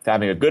down to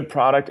having a good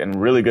product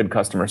and really good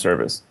customer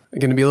service. I'm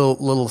going to be a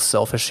little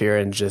selfish here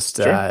and just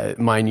Sure.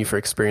 mine you for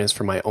experience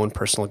for my own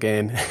personal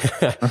gain.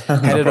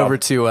 headed over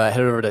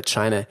to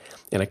China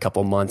in a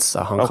couple months,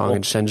 Hong Kong cool.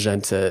 and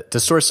Shenzhen to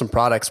source some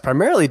products,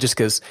 primarily just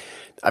because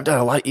I've done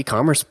a lot of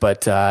e-commerce,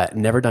 but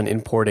never done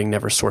importing,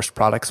 never sourced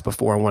products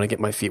before. I want to get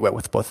my feet wet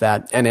with both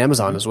that and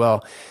Amazon as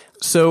well.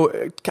 So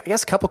I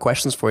guess a couple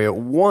questions for you.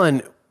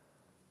 One,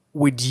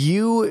 would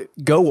you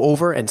go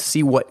over and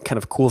see what kind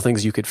of cool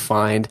things you could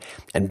find,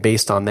 and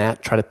based on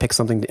that, try to pick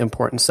something to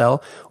import and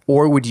sell?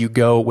 Or would you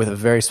go with a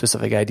very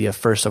specific idea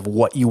first of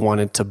what you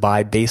wanted to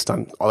buy based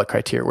on all the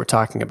criteria we're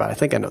talking about? I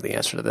think I know the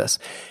answer to this.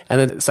 And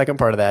then the second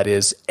part of that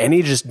is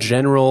any just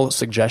general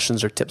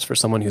suggestions or tips for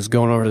someone who's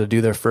going over to do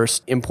their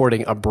first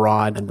importing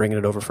abroad and bringing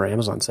it over for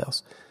Amazon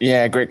sales?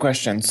 Yeah, great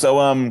question.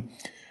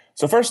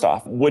 So first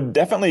off, would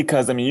definitely,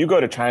 because you go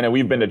to China,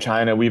 we've been to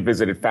China, we've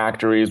visited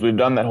factories, we've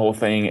done that whole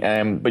thing.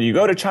 But you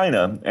go to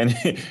China and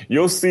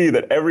you'll see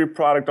that every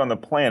product on the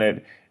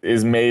planet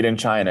is made in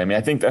China.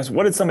 I think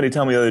what did somebody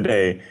tell me the other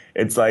day?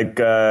 It's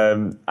like, I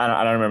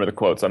don't remember the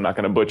quote, so I'm not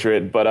going to butcher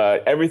it, but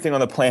everything on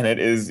the planet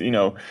is,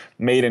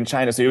 made in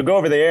China. So you'll go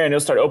over there and you'll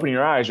start opening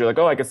your eyes. You're like,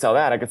 oh, I could sell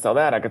that, I could sell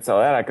that, I could sell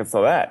that, I could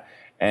sell that.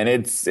 And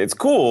it's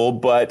cool,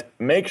 but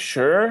make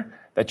sure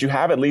that you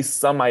have at least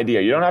some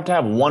idea. You don't have to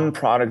have one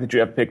product that you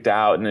have picked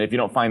out, and if you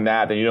don't find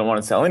that, then you don't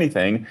want to sell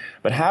anything.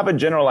 But have a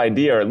general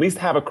idea, or at least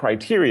have a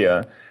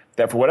criteria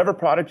that for whatever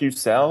product you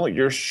sell,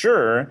 you're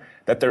sure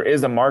that there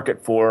is a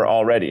market for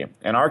already.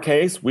 In our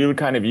case, we would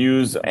kind of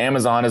use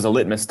Amazon as a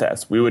litmus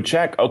test. We would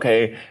check,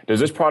 okay,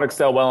 does this product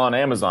sell well on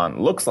Amazon?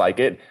 Looks like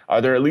it.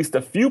 Are there at least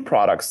a few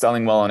products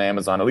selling well on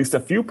Amazon? At least a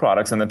few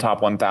products in the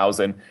top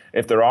 1,000?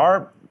 If there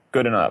are,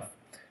 good enough.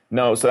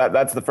 No, so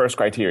that's the first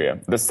criteria.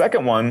 The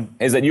second one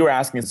is that you were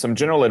asking some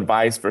general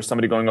advice for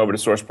somebody going over to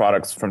source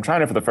products from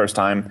China for the first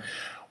time.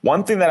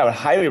 One thing that I would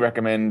highly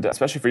recommend,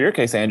 especially for your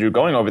case, Andrew,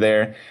 going over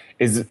there,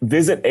 is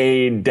visit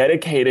a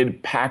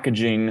dedicated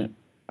packaging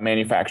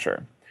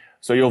manufacturer.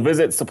 So you'll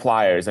visit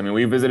suppliers. I mean,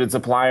 we visited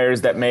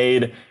suppliers that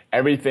made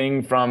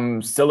everything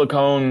from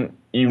silicone,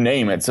 you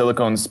name it,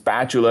 silicone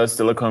spatula,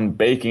 silicone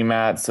baking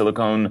mat,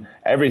 silicone,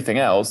 everything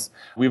else.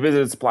 We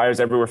visited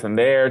suppliers everywhere from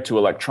there to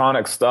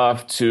electronic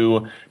stuff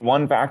to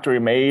one factory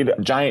made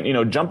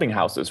giant, jumping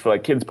houses for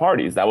like kids'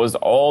 parties. That was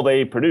all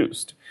they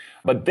produced.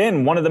 But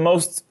then one of the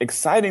most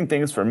exciting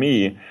things for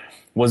me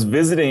was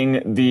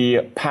visiting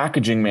the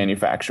packaging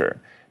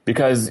manufacturer.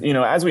 Because,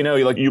 as we know,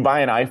 you buy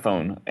an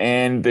iPhone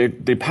and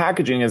the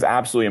packaging is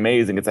absolutely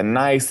amazing. It's a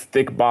nice,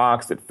 thick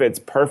box. It fits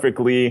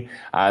perfectly.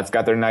 It's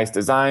got their nice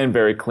design,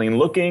 very clean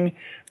looking.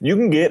 You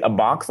can get a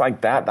box like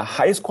that, the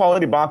highest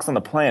quality box on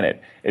the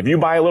planet. If you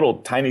buy a little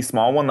tiny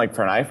small one, like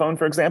for an iPhone,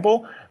 for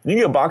example, you can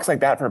get a box like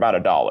that for about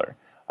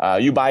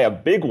 $1. You buy a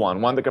big one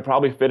that could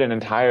probably fit an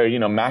entire,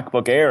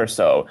 MacBook Air or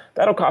so.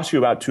 That'll cost you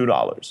about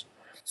 $2.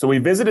 So we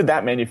visited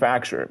that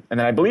manufacturer, and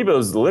then I believe it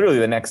was literally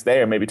the next day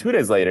or maybe 2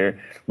 days later,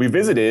 we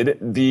visited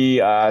the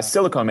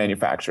silicone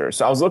manufacturer.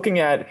 So I was looking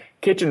at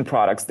kitchen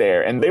products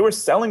there, and they were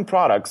selling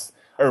products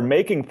or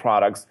making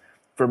products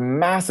for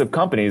massive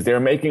companies. They were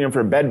making them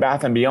for Bed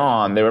Bath &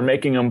 Beyond. They were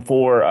making them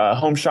for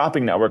Home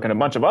Shopping Network and a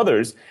bunch of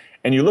others.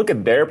 And you look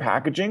at their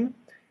packaging,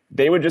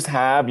 they would just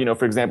have,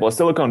 for example, a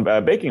silicone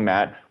baking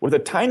mat with a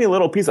tiny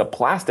little piece of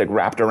plastic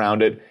wrapped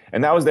around it,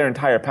 and that was their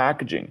entire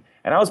packaging.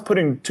 And I was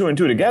putting two and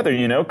two together,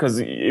 because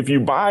if you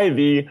buy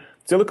the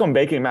silicone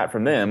baking mat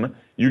from them,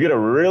 you get a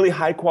really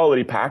high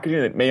quality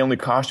packaging that may only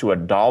cost you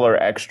 $1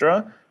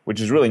 extra,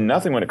 which is really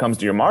nothing when it comes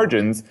to your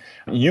margins.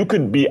 You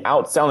could be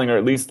outselling or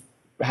at least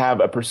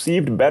have a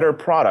perceived better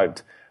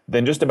product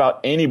than just about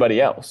anybody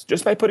else,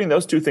 just by putting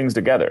those two things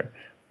together.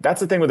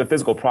 That's the thing with the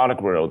physical product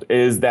world,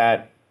 is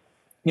that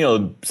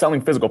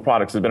selling physical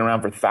products has been around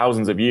for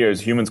thousands of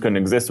years. Humans couldn't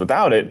exist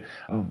without it.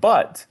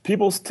 But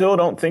people still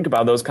don't think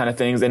about those kind of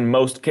things in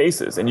most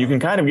cases. And you can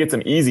kind of get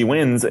some easy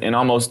wins in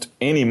almost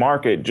any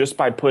market just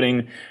by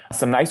putting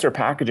some nicer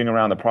packaging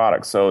around the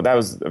product. So that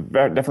was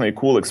definitely a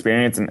cool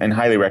experience and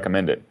highly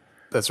recommend it.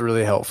 That's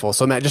really helpful.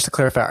 So Matt, just to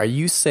clarify, are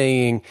you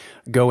saying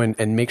go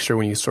and make sure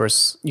when you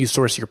source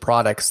your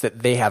products that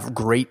they have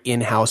great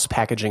in-house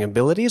packaging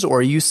abilities, or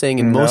are you saying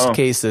in most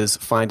cases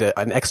find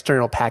an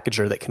external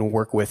packager that can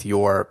work with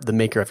the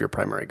maker of your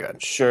primary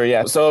good? Sure,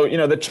 yeah. So,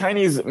 the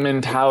Chinese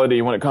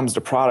mentality when it comes to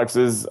products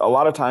is a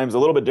lot of times a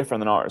little bit different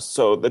than ours.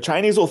 So the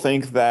Chinese will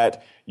think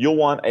that you'll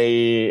want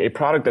a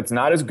product that's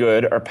not as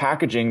good or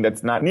packaging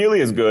that's not nearly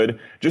as good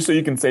just so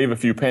you can save a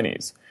few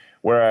pennies.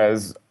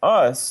 Whereas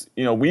us,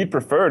 we'd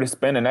prefer to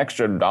spend an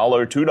extra $1,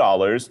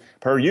 $2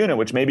 per unit,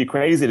 which may be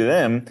crazy to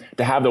them,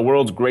 to have the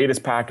world's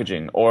greatest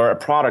packaging or a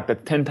product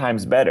that's 10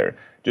 times better.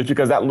 Just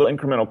because that little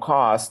incremental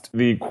cost,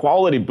 the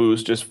quality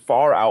boost just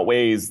far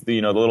outweighs the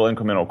little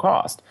incremental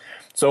cost.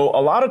 So a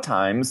lot of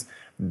times,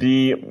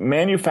 the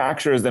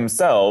manufacturers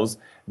themselves,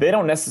 they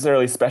don't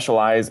necessarily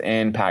specialize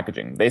in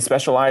packaging. They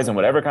specialize in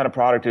whatever kind of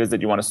product it is that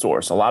you want to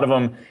source. A lot of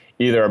them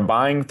either are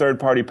buying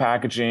third-party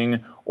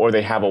packaging or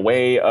they have a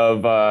way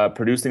of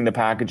producing the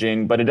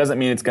packaging, but it doesn't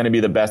mean it's going to be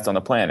the best on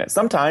the planet.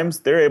 Sometimes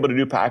they're able to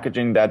do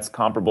packaging that's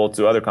comparable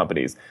to other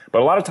companies,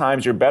 but a lot of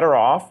times you're better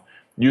off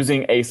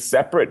using a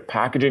separate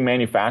packaging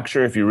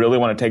manufacturer if you really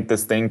want to take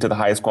this thing to the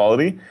highest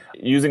quality,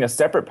 using a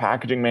separate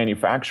packaging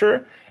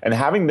manufacturer and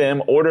having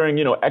them ordering,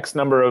 X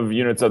number of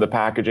units of the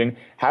packaging,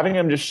 having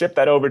them just ship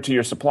that over to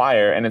your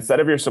supplier, and instead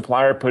of your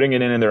supplier putting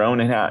it in their own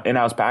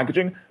in-house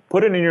packaging,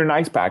 put it in your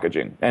nice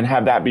packaging and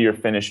have that be your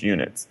finished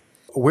units.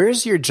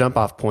 Where's your jump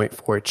off point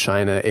for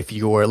China if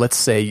you're, let's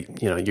say,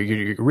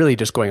 you're really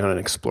just going on an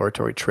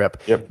exploratory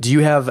trip? Yep. Do you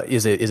have,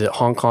 is it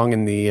Hong Kong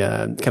in the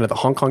kind of the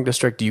Hong Kong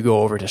district? Do you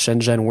go over to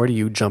Shenzhen? Where do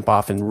you jump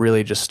off and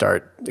really just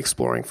start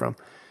exploring from?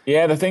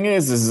 Yeah, the thing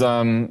is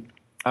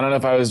I don't know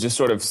if I was just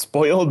sort of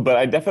spoiled, but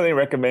I definitely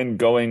recommend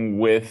going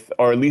with,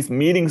 or at least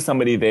meeting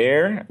somebody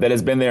there that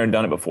has been there and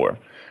done it before.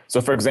 So,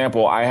 for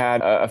example, I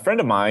had a friend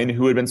of mine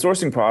who had been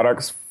sourcing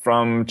products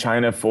from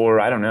China for,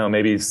 I don't know,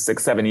 maybe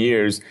 6-7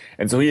 years.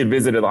 And so he had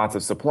visited lots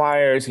of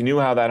suppliers. He knew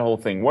how that whole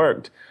thing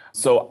worked.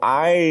 So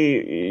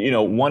I,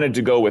 wanted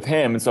to go with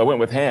him. And so I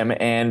went with him.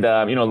 And,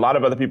 a lot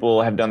of other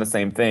people have done the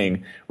same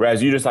thing.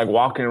 Whereas you just like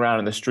walking around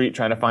in the street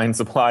trying to find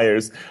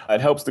suppliers,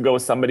 it helps to go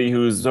with somebody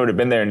who's sort of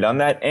been there and done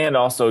that. And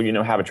also,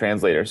 have a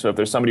translator. So if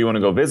there's somebody you want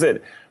to go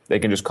visit, they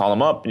can just call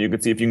them up and you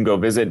can see if you can go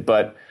visit.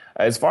 But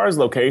as far as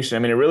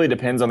location, it really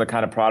depends on the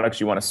kind of products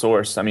you want to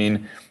source.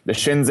 The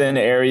Shenzhen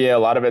area, a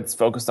lot of it's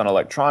focused on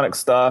electronic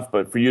stuff.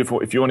 But for you,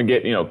 if you want to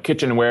get,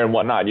 kitchenware and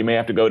whatnot, you may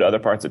have to go to other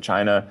parts of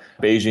China,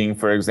 Beijing,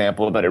 for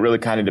example. But it really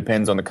kind of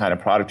depends on the kind of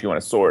product you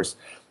want to source.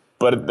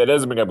 But that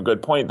does bring up a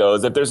good point, though,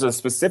 is if there's a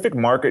specific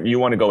market you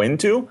want to go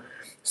into,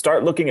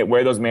 start looking at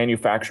where those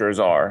manufacturers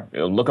are.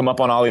 Look them up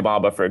on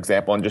Alibaba, for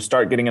example, and just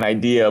start getting an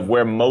idea of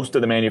where most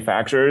of the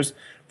manufacturers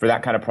for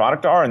that kind of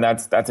product are. And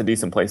that's a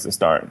decent place to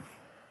start.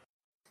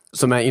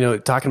 So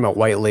Matt, talking about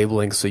white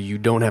labeling so you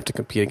don't have to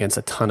compete against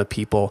a ton of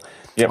people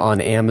Yep. on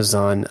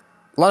Amazon,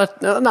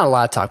 not a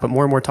lot of talk, but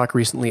more and more talk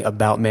recently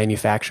about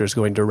manufacturers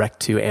going direct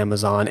to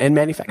Amazon and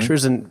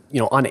manufacturers in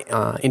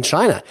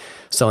China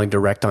selling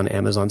direct on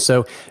Amazon.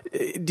 So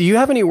do you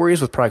have any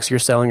worries with products you're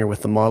selling or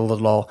with the model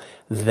at all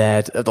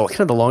that kind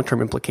of the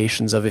long-term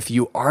implications of if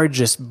you are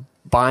just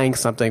buying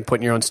something,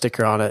 putting your own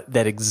sticker on it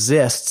that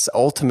exists,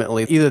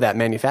 ultimately either that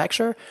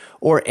manufacturer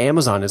or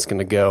Amazon is going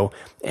to go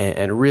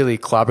and really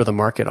clobber the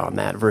market on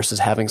that versus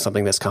having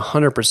something that's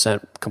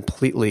 100%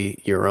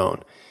 completely your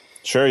own?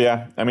 Sure,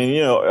 yeah. I mean,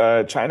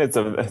 China, it's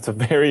a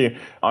very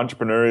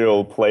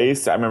entrepreneurial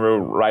place. I remember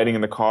riding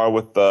in the car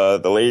with the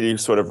lady who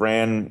sort of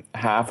ran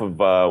half of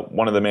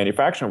one of the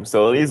manufacturing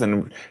facilities,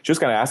 and she was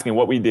kind of asking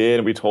what we did,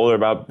 and we told her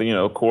about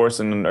the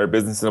course and our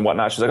business and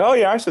whatnot. She's like, "Oh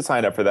yeah, I should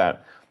sign up for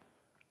that."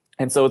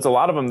 And so it's a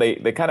lot of them.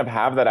 They kind of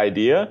have that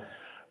idea,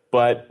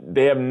 but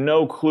they have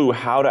no clue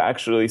how to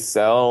actually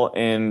sell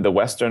in the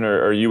Western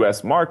or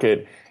U.S.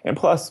 market, and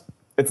plus,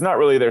 it's not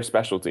really their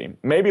specialty.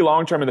 Maybe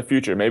long-term in the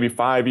future, maybe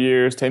 5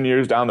 years, 10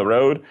 years down the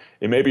road,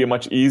 it may be a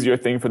much easier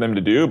thing for them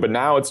to do. But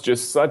now it's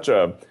just such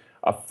a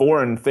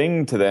foreign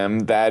thing to them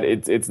that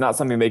it's not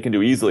something they can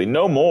do easily.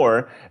 No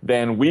more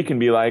than we can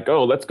be like,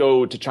 oh, let's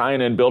go to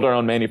China and build our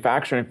own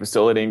manufacturing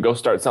facility and go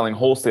start selling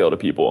wholesale to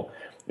people.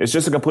 It's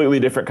just a completely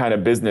different kind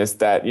of business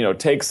that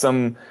takes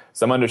some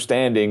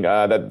understanding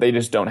that they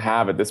just don't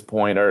have at this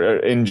point, or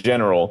in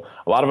general.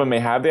 A lot of them may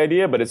have the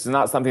idea, but it's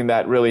not something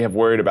that really have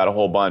worried about a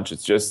whole bunch.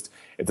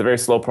 It's a very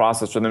slow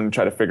process for them to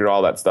try to figure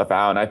all that stuff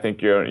out. And I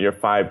think you're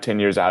 5-10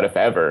 years out, if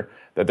ever,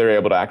 that they're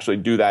able to actually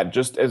do that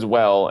just as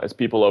well as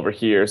people over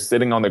here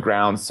sitting on the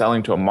ground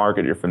selling to a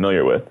market you're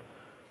familiar with.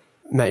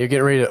 Matt, you're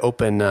getting ready to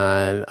open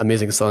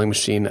Amazing Selling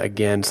Machine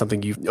again,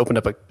 something you've opened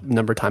up a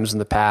number of times in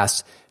the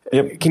past.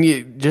 Yep. Can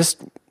you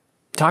just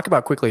talk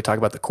about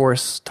the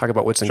course, talk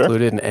about what's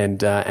included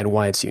and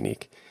why it's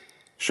unique?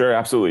 Sure,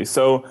 absolutely.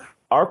 So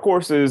our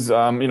course is,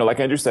 like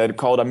Andrew said,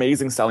 called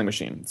Amazing Selling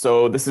Machine.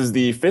 So this is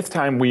the 5th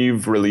time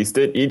we've released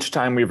it. Each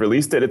time we've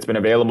released it, it's been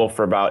available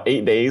for about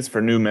 8 days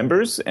for new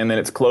members, and then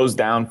it's closed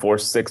down for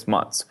 6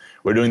 months.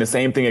 We're doing the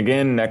same thing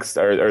again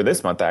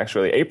this month,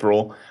 actually,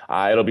 April.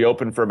 It'll be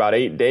open for about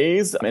 8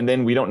 days, and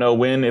then we don't know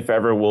when, if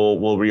ever,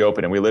 we'll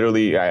reopen. And we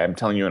literally, I'm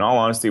telling you in all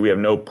honesty, we have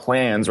no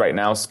plans right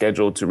now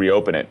scheduled to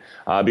reopen it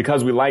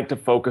because we like to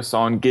focus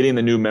on getting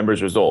the new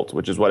members' results,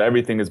 which is what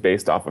everything is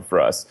based off of for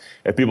us.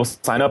 If people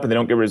sign up and they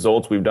don't get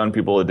results, we've done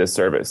people a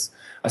disservice.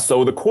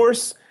 So the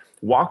course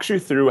walks you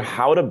through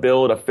how to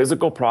build a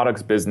physical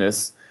products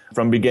business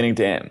from beginning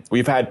to end.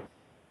 We've had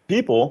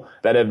people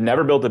that have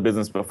never built a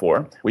business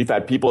before. We've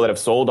had people that have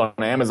sold on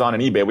Amazon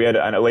and eBay. We had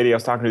a lady I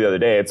was talking to the other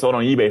day, had sold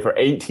on eBay for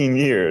 18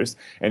 years,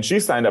 and she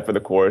signed up for the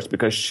course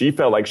because she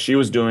felt like she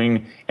was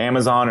doing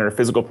Amazon or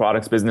physical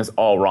products business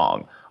all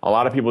wrong. A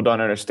lot of people don't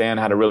understand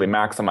how to really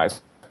maximize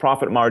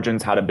profit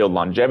margins, how to build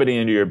longevity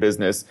into your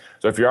business.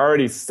 So if you're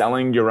already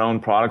selling your own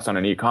products on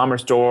an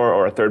e-commerce store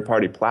or a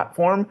third-party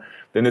platform,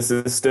 then this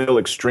is still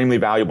extremely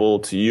valuable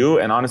to you.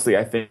 And honestly,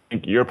 I think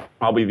you're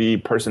probably the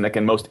person that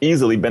can most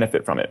easily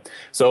benefit from it.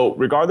 So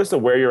regardless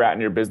of where you're at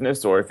in your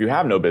business, or if you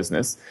have no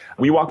business,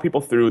 we walk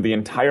people through the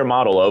entire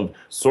model of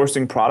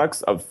sourcing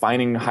products, of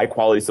finding high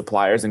quality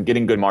suppliers and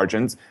getting good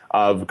margins,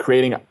 of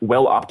creating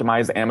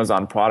well-optimized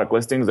Amazon product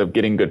listings, of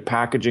getting good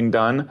packaging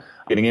done,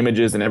 getting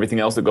images and everything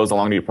else that goes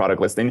along to your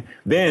product listing.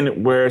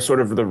 Then where sort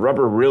of the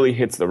rubber really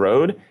hits the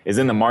road is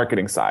in the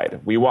marketing side.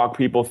 We walk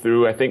people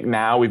through, I think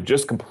now we've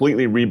just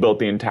completely rebuilt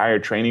the entire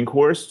training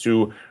course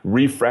to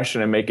refresh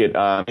it and make it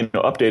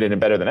updated and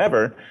better than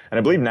ever. And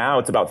I believe now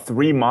it's about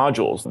 3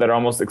 modules that are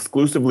almost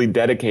exclusively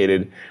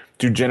dedicated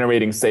to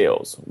generating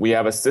sales. We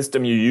have a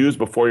system you use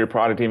before your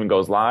product even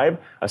goes live,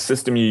 a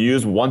system you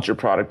use once your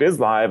product is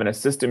live, and a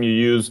system you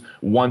use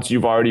once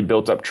you've already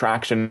built up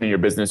traction in your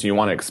business and you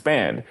want to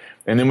expand.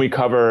 And then we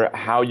cover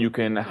how you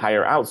can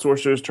hire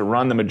outsourcers to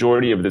run the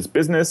majority of this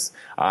business,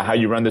 how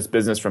you run this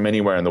business from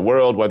anywhere in the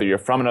world, whether you're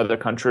from another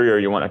country or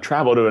you want to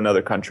travel to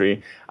another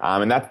country.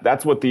 And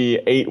that's what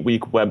the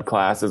 8-week web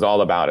class is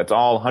all about. It's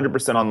all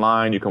 100%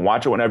 online. You can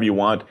watch it whenever you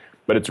want,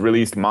 but it's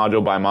released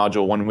module by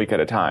module, 1 week at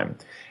a time.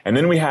 And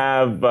then we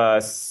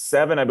have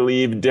 7, I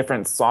believe,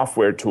 different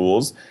software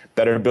tools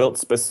that are built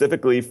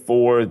specifically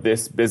for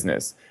this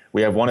business.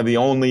 We have one of the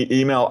only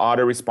email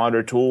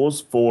autoresponder tools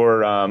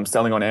for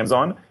selling on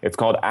Amazon. It's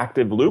called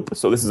Active Loop.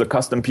 So this is a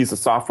custom piece of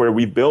software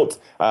we've built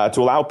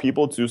to allow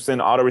people to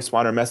send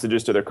autoresponder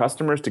messages to their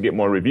customers to get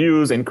more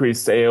reviews,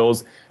 increase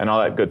sales, and all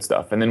that good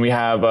stuff. And then we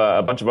have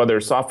a bunch of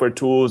other software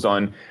tools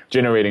on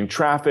generating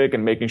traffic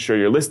and making sure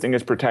your listing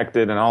is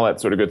protected and all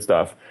that sort of good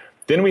stuff.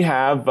 Then we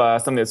have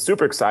something that's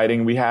super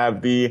exciting. We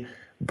have the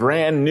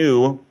brand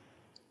new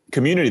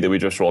community that we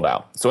just rolled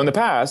out. So in the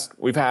past,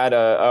 we've had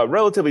a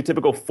relatively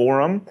typical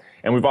forum,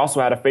 and we've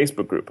also had a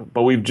Facebook group.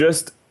 But we've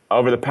just,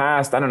 over the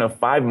past,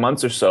 5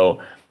 months or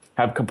so,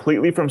 have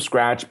completely from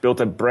scratch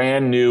built a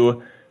brand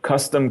new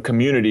custom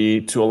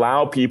community to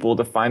allow people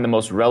to find the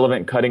most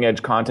relevant cutting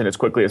edge content as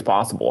quickly as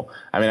possible.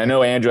 I mean, I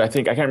know, Andrew, I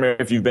can't remember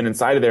if you've been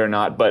inside of there or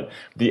not, but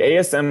the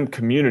ASM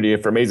community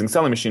for Amazing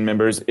Selling Machine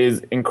members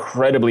is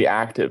incredibly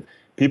active.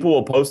 People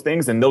will post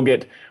things and they'll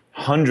get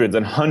hundreds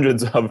and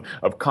hundreds of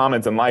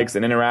comments and likes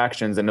and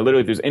interactions. And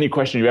literally, if there's any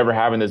question you ever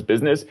have in this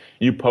business,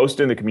 you post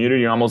in the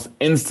community, you're almost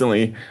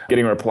instantly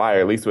getting a reply,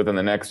 or at least within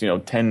the next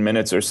 10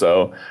 minutes or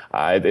so.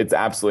 It's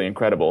absolutely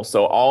incredible.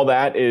 So all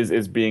that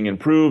is being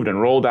improved and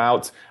rolled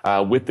out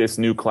with this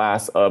new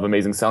class of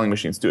Amazing Selling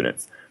Machine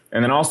students.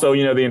 And then also,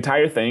 the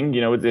entire thing,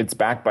 it's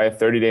backed by a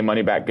 30-day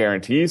money-back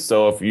guarantee.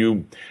 So if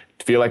you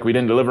feel like we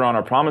didn't deliver on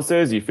our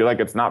promises, you feel like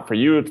it's not for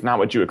you, it's not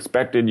what you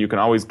expected, you can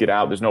always get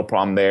out. There's no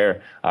problem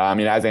there.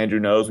 As Andrew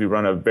knows, we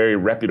run a very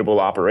reputable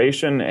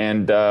operation,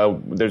 and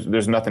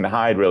there's nothing to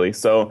hide, really.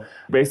 So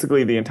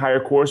basically, the entire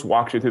course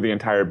walks you through the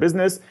entire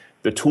business.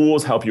 The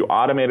tools help you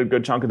automate a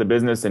good chunk of the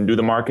business and do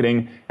the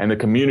marketing, and the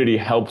community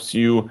helps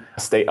you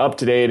stay up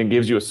to date and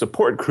gives you a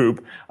support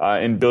group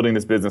in building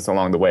this business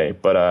along the way.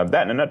 But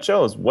that, in a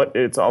nutshell, is what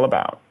it's all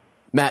about.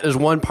 Matt, there's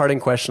one parting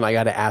question I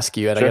got to ask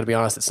you, and I got to be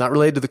honest, it's not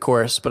related to the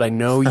course, but I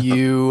know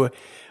you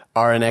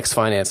are an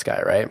ex-finance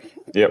guy, right?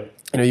 Yep.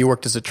 You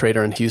worked as a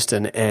trader in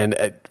Houston,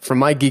 and from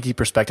my geeky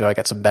perspective, I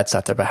got some bets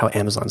out there about how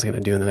Amazon's going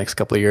to do in the next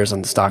couple of years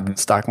on the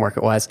stock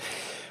market wise.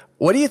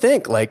 What do you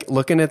think? Like,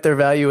 looking at their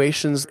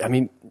valuations,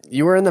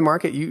 you were in the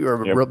market, you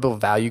are a real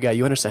value guy,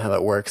 you understand how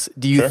that works.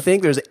 Do you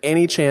think there's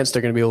any chance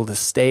they're going to be able to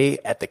stay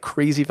at the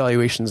crazy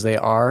valuations they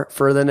are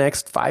for the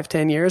next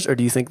 5-10 years? Or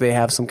do you think they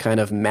have some kind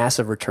of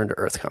massive return to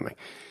earth coming?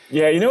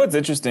 Yeah, what's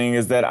interesting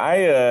is that I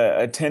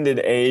attended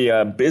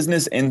a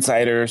Business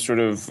Insider sort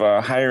of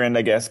higher end,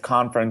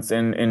 conference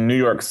in New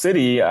York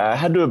City.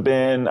 Had to have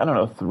been,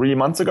 3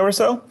 months ago or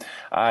so.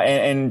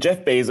 And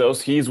Jeff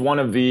Bezos, he's one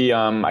of the,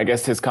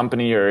 his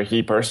company, or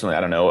he personally,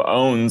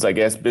 owns,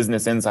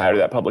 Business Insider,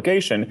 that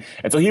publication.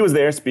 And so he was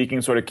there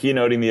speaking, sort of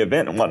keynoting the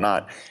event and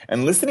whatnot.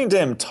 And listening to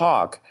him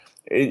talk,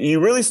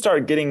 you really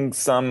start getting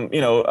some,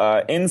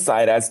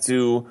 insight as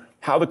to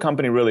how the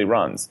company really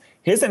runs.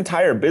 His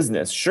entire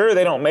business, sure,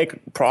 they don't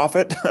make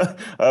profit,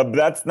 but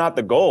that's not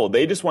the goal.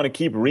 They just want to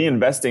keep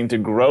reinvesting to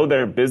grow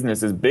their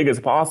business as big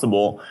as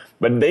possible.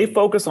 But they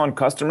focus on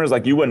customers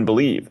like you wouldn't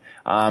believe.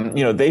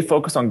 They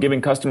focus on giving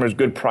customers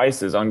good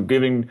prices, on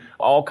giving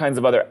all kinds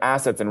of other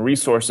assets and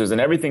resources and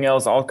everything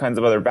else, all kinds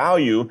of other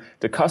value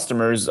to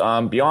customers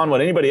beyond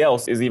what anybody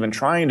else is even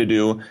trying to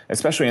do,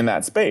 especially in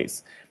that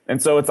space.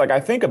 And so it's like, I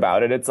think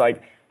about it, it's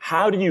like,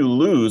 how do you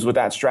lose with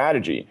that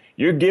strategy?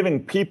 You're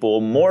giving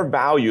people more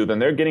value than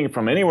they're getting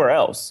from anywhere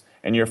else,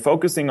 and you're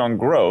focusing on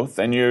growth,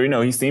 and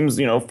he seems,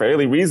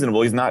 fairly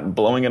reasonable. He's not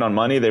blowing it on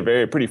money.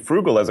 They're pretty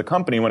frugal as a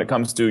company when it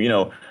comes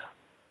to,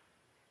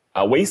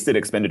 wasted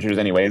expenditures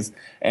anyways.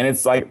 And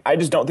it's like, I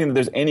just don't think that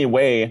there's any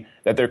way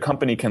that their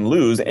company can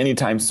lose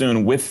anytime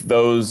soon with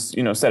those,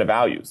 set of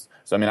values.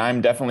 So,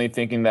 I'm definitely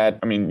thinking that,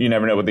 you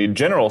never know with the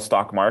general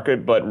stock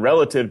market, but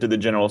relative to the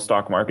general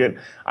stock market,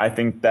 I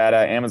think that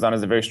Amazon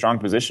is a very strong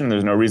position.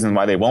 There's no reason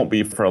why they won't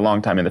be for a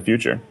long time in the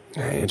future.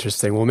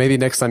 Interesting. Well, maybe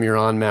next time you're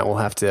on, Matt, we'll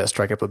have to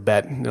strike up a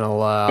bet, and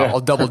I'll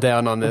double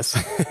down on this.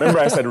 Remember,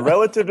 I said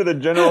relative to the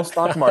general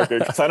stock market,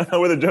 because I don't know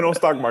where the general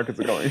stock markets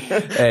are going.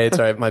 Hey, it's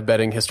all right. My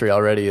betting history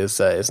already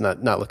is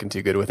not looking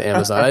too good with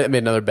Amazon. I made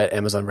another bet,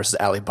 Amazon versus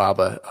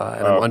Alibaba,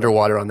 and I'm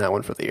underwater on that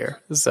one for the year.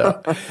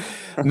 So,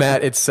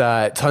 Matt, it's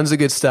tons of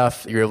good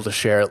stuff you're able to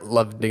share.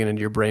 Love digging into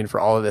your brain for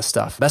all of this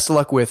stuff. Best of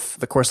luck with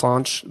the course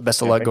launch.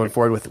 Best of luck going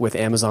forward with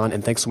Amazon,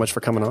 and thanks so much for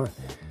coming on.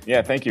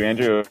 Yeah, thank you,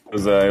 Andrew. It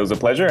was a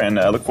pleasure, and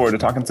I look forward to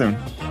talking soon.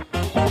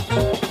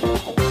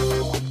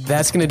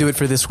 That's going to do it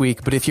for this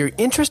week, but if you're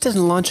interested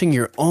in launching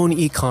your own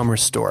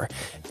e-commerce store,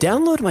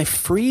 download my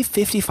free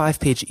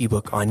 55-page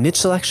ebook on niche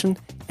selection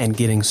and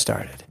getting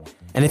started.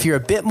 And if you're a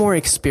bit more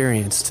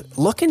experienced,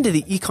 look into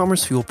the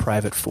e-commerce Fuel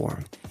private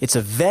forum. It's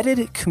a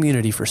vetted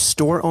community for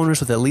store owners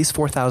with at least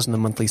 $4,000 in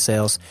monthly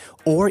sales,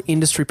 or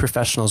industry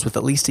professionals with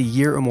at least a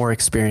year or more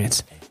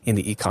experience in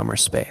the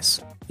e-commerce space.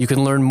 You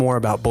can learn more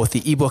about both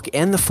the ebook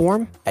and the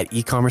forum at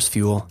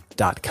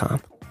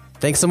ecommercefuel.com.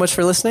 Thanks so much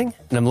for listening,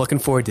 and I'm looking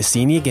forward to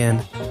seeing you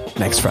again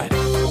next Friday.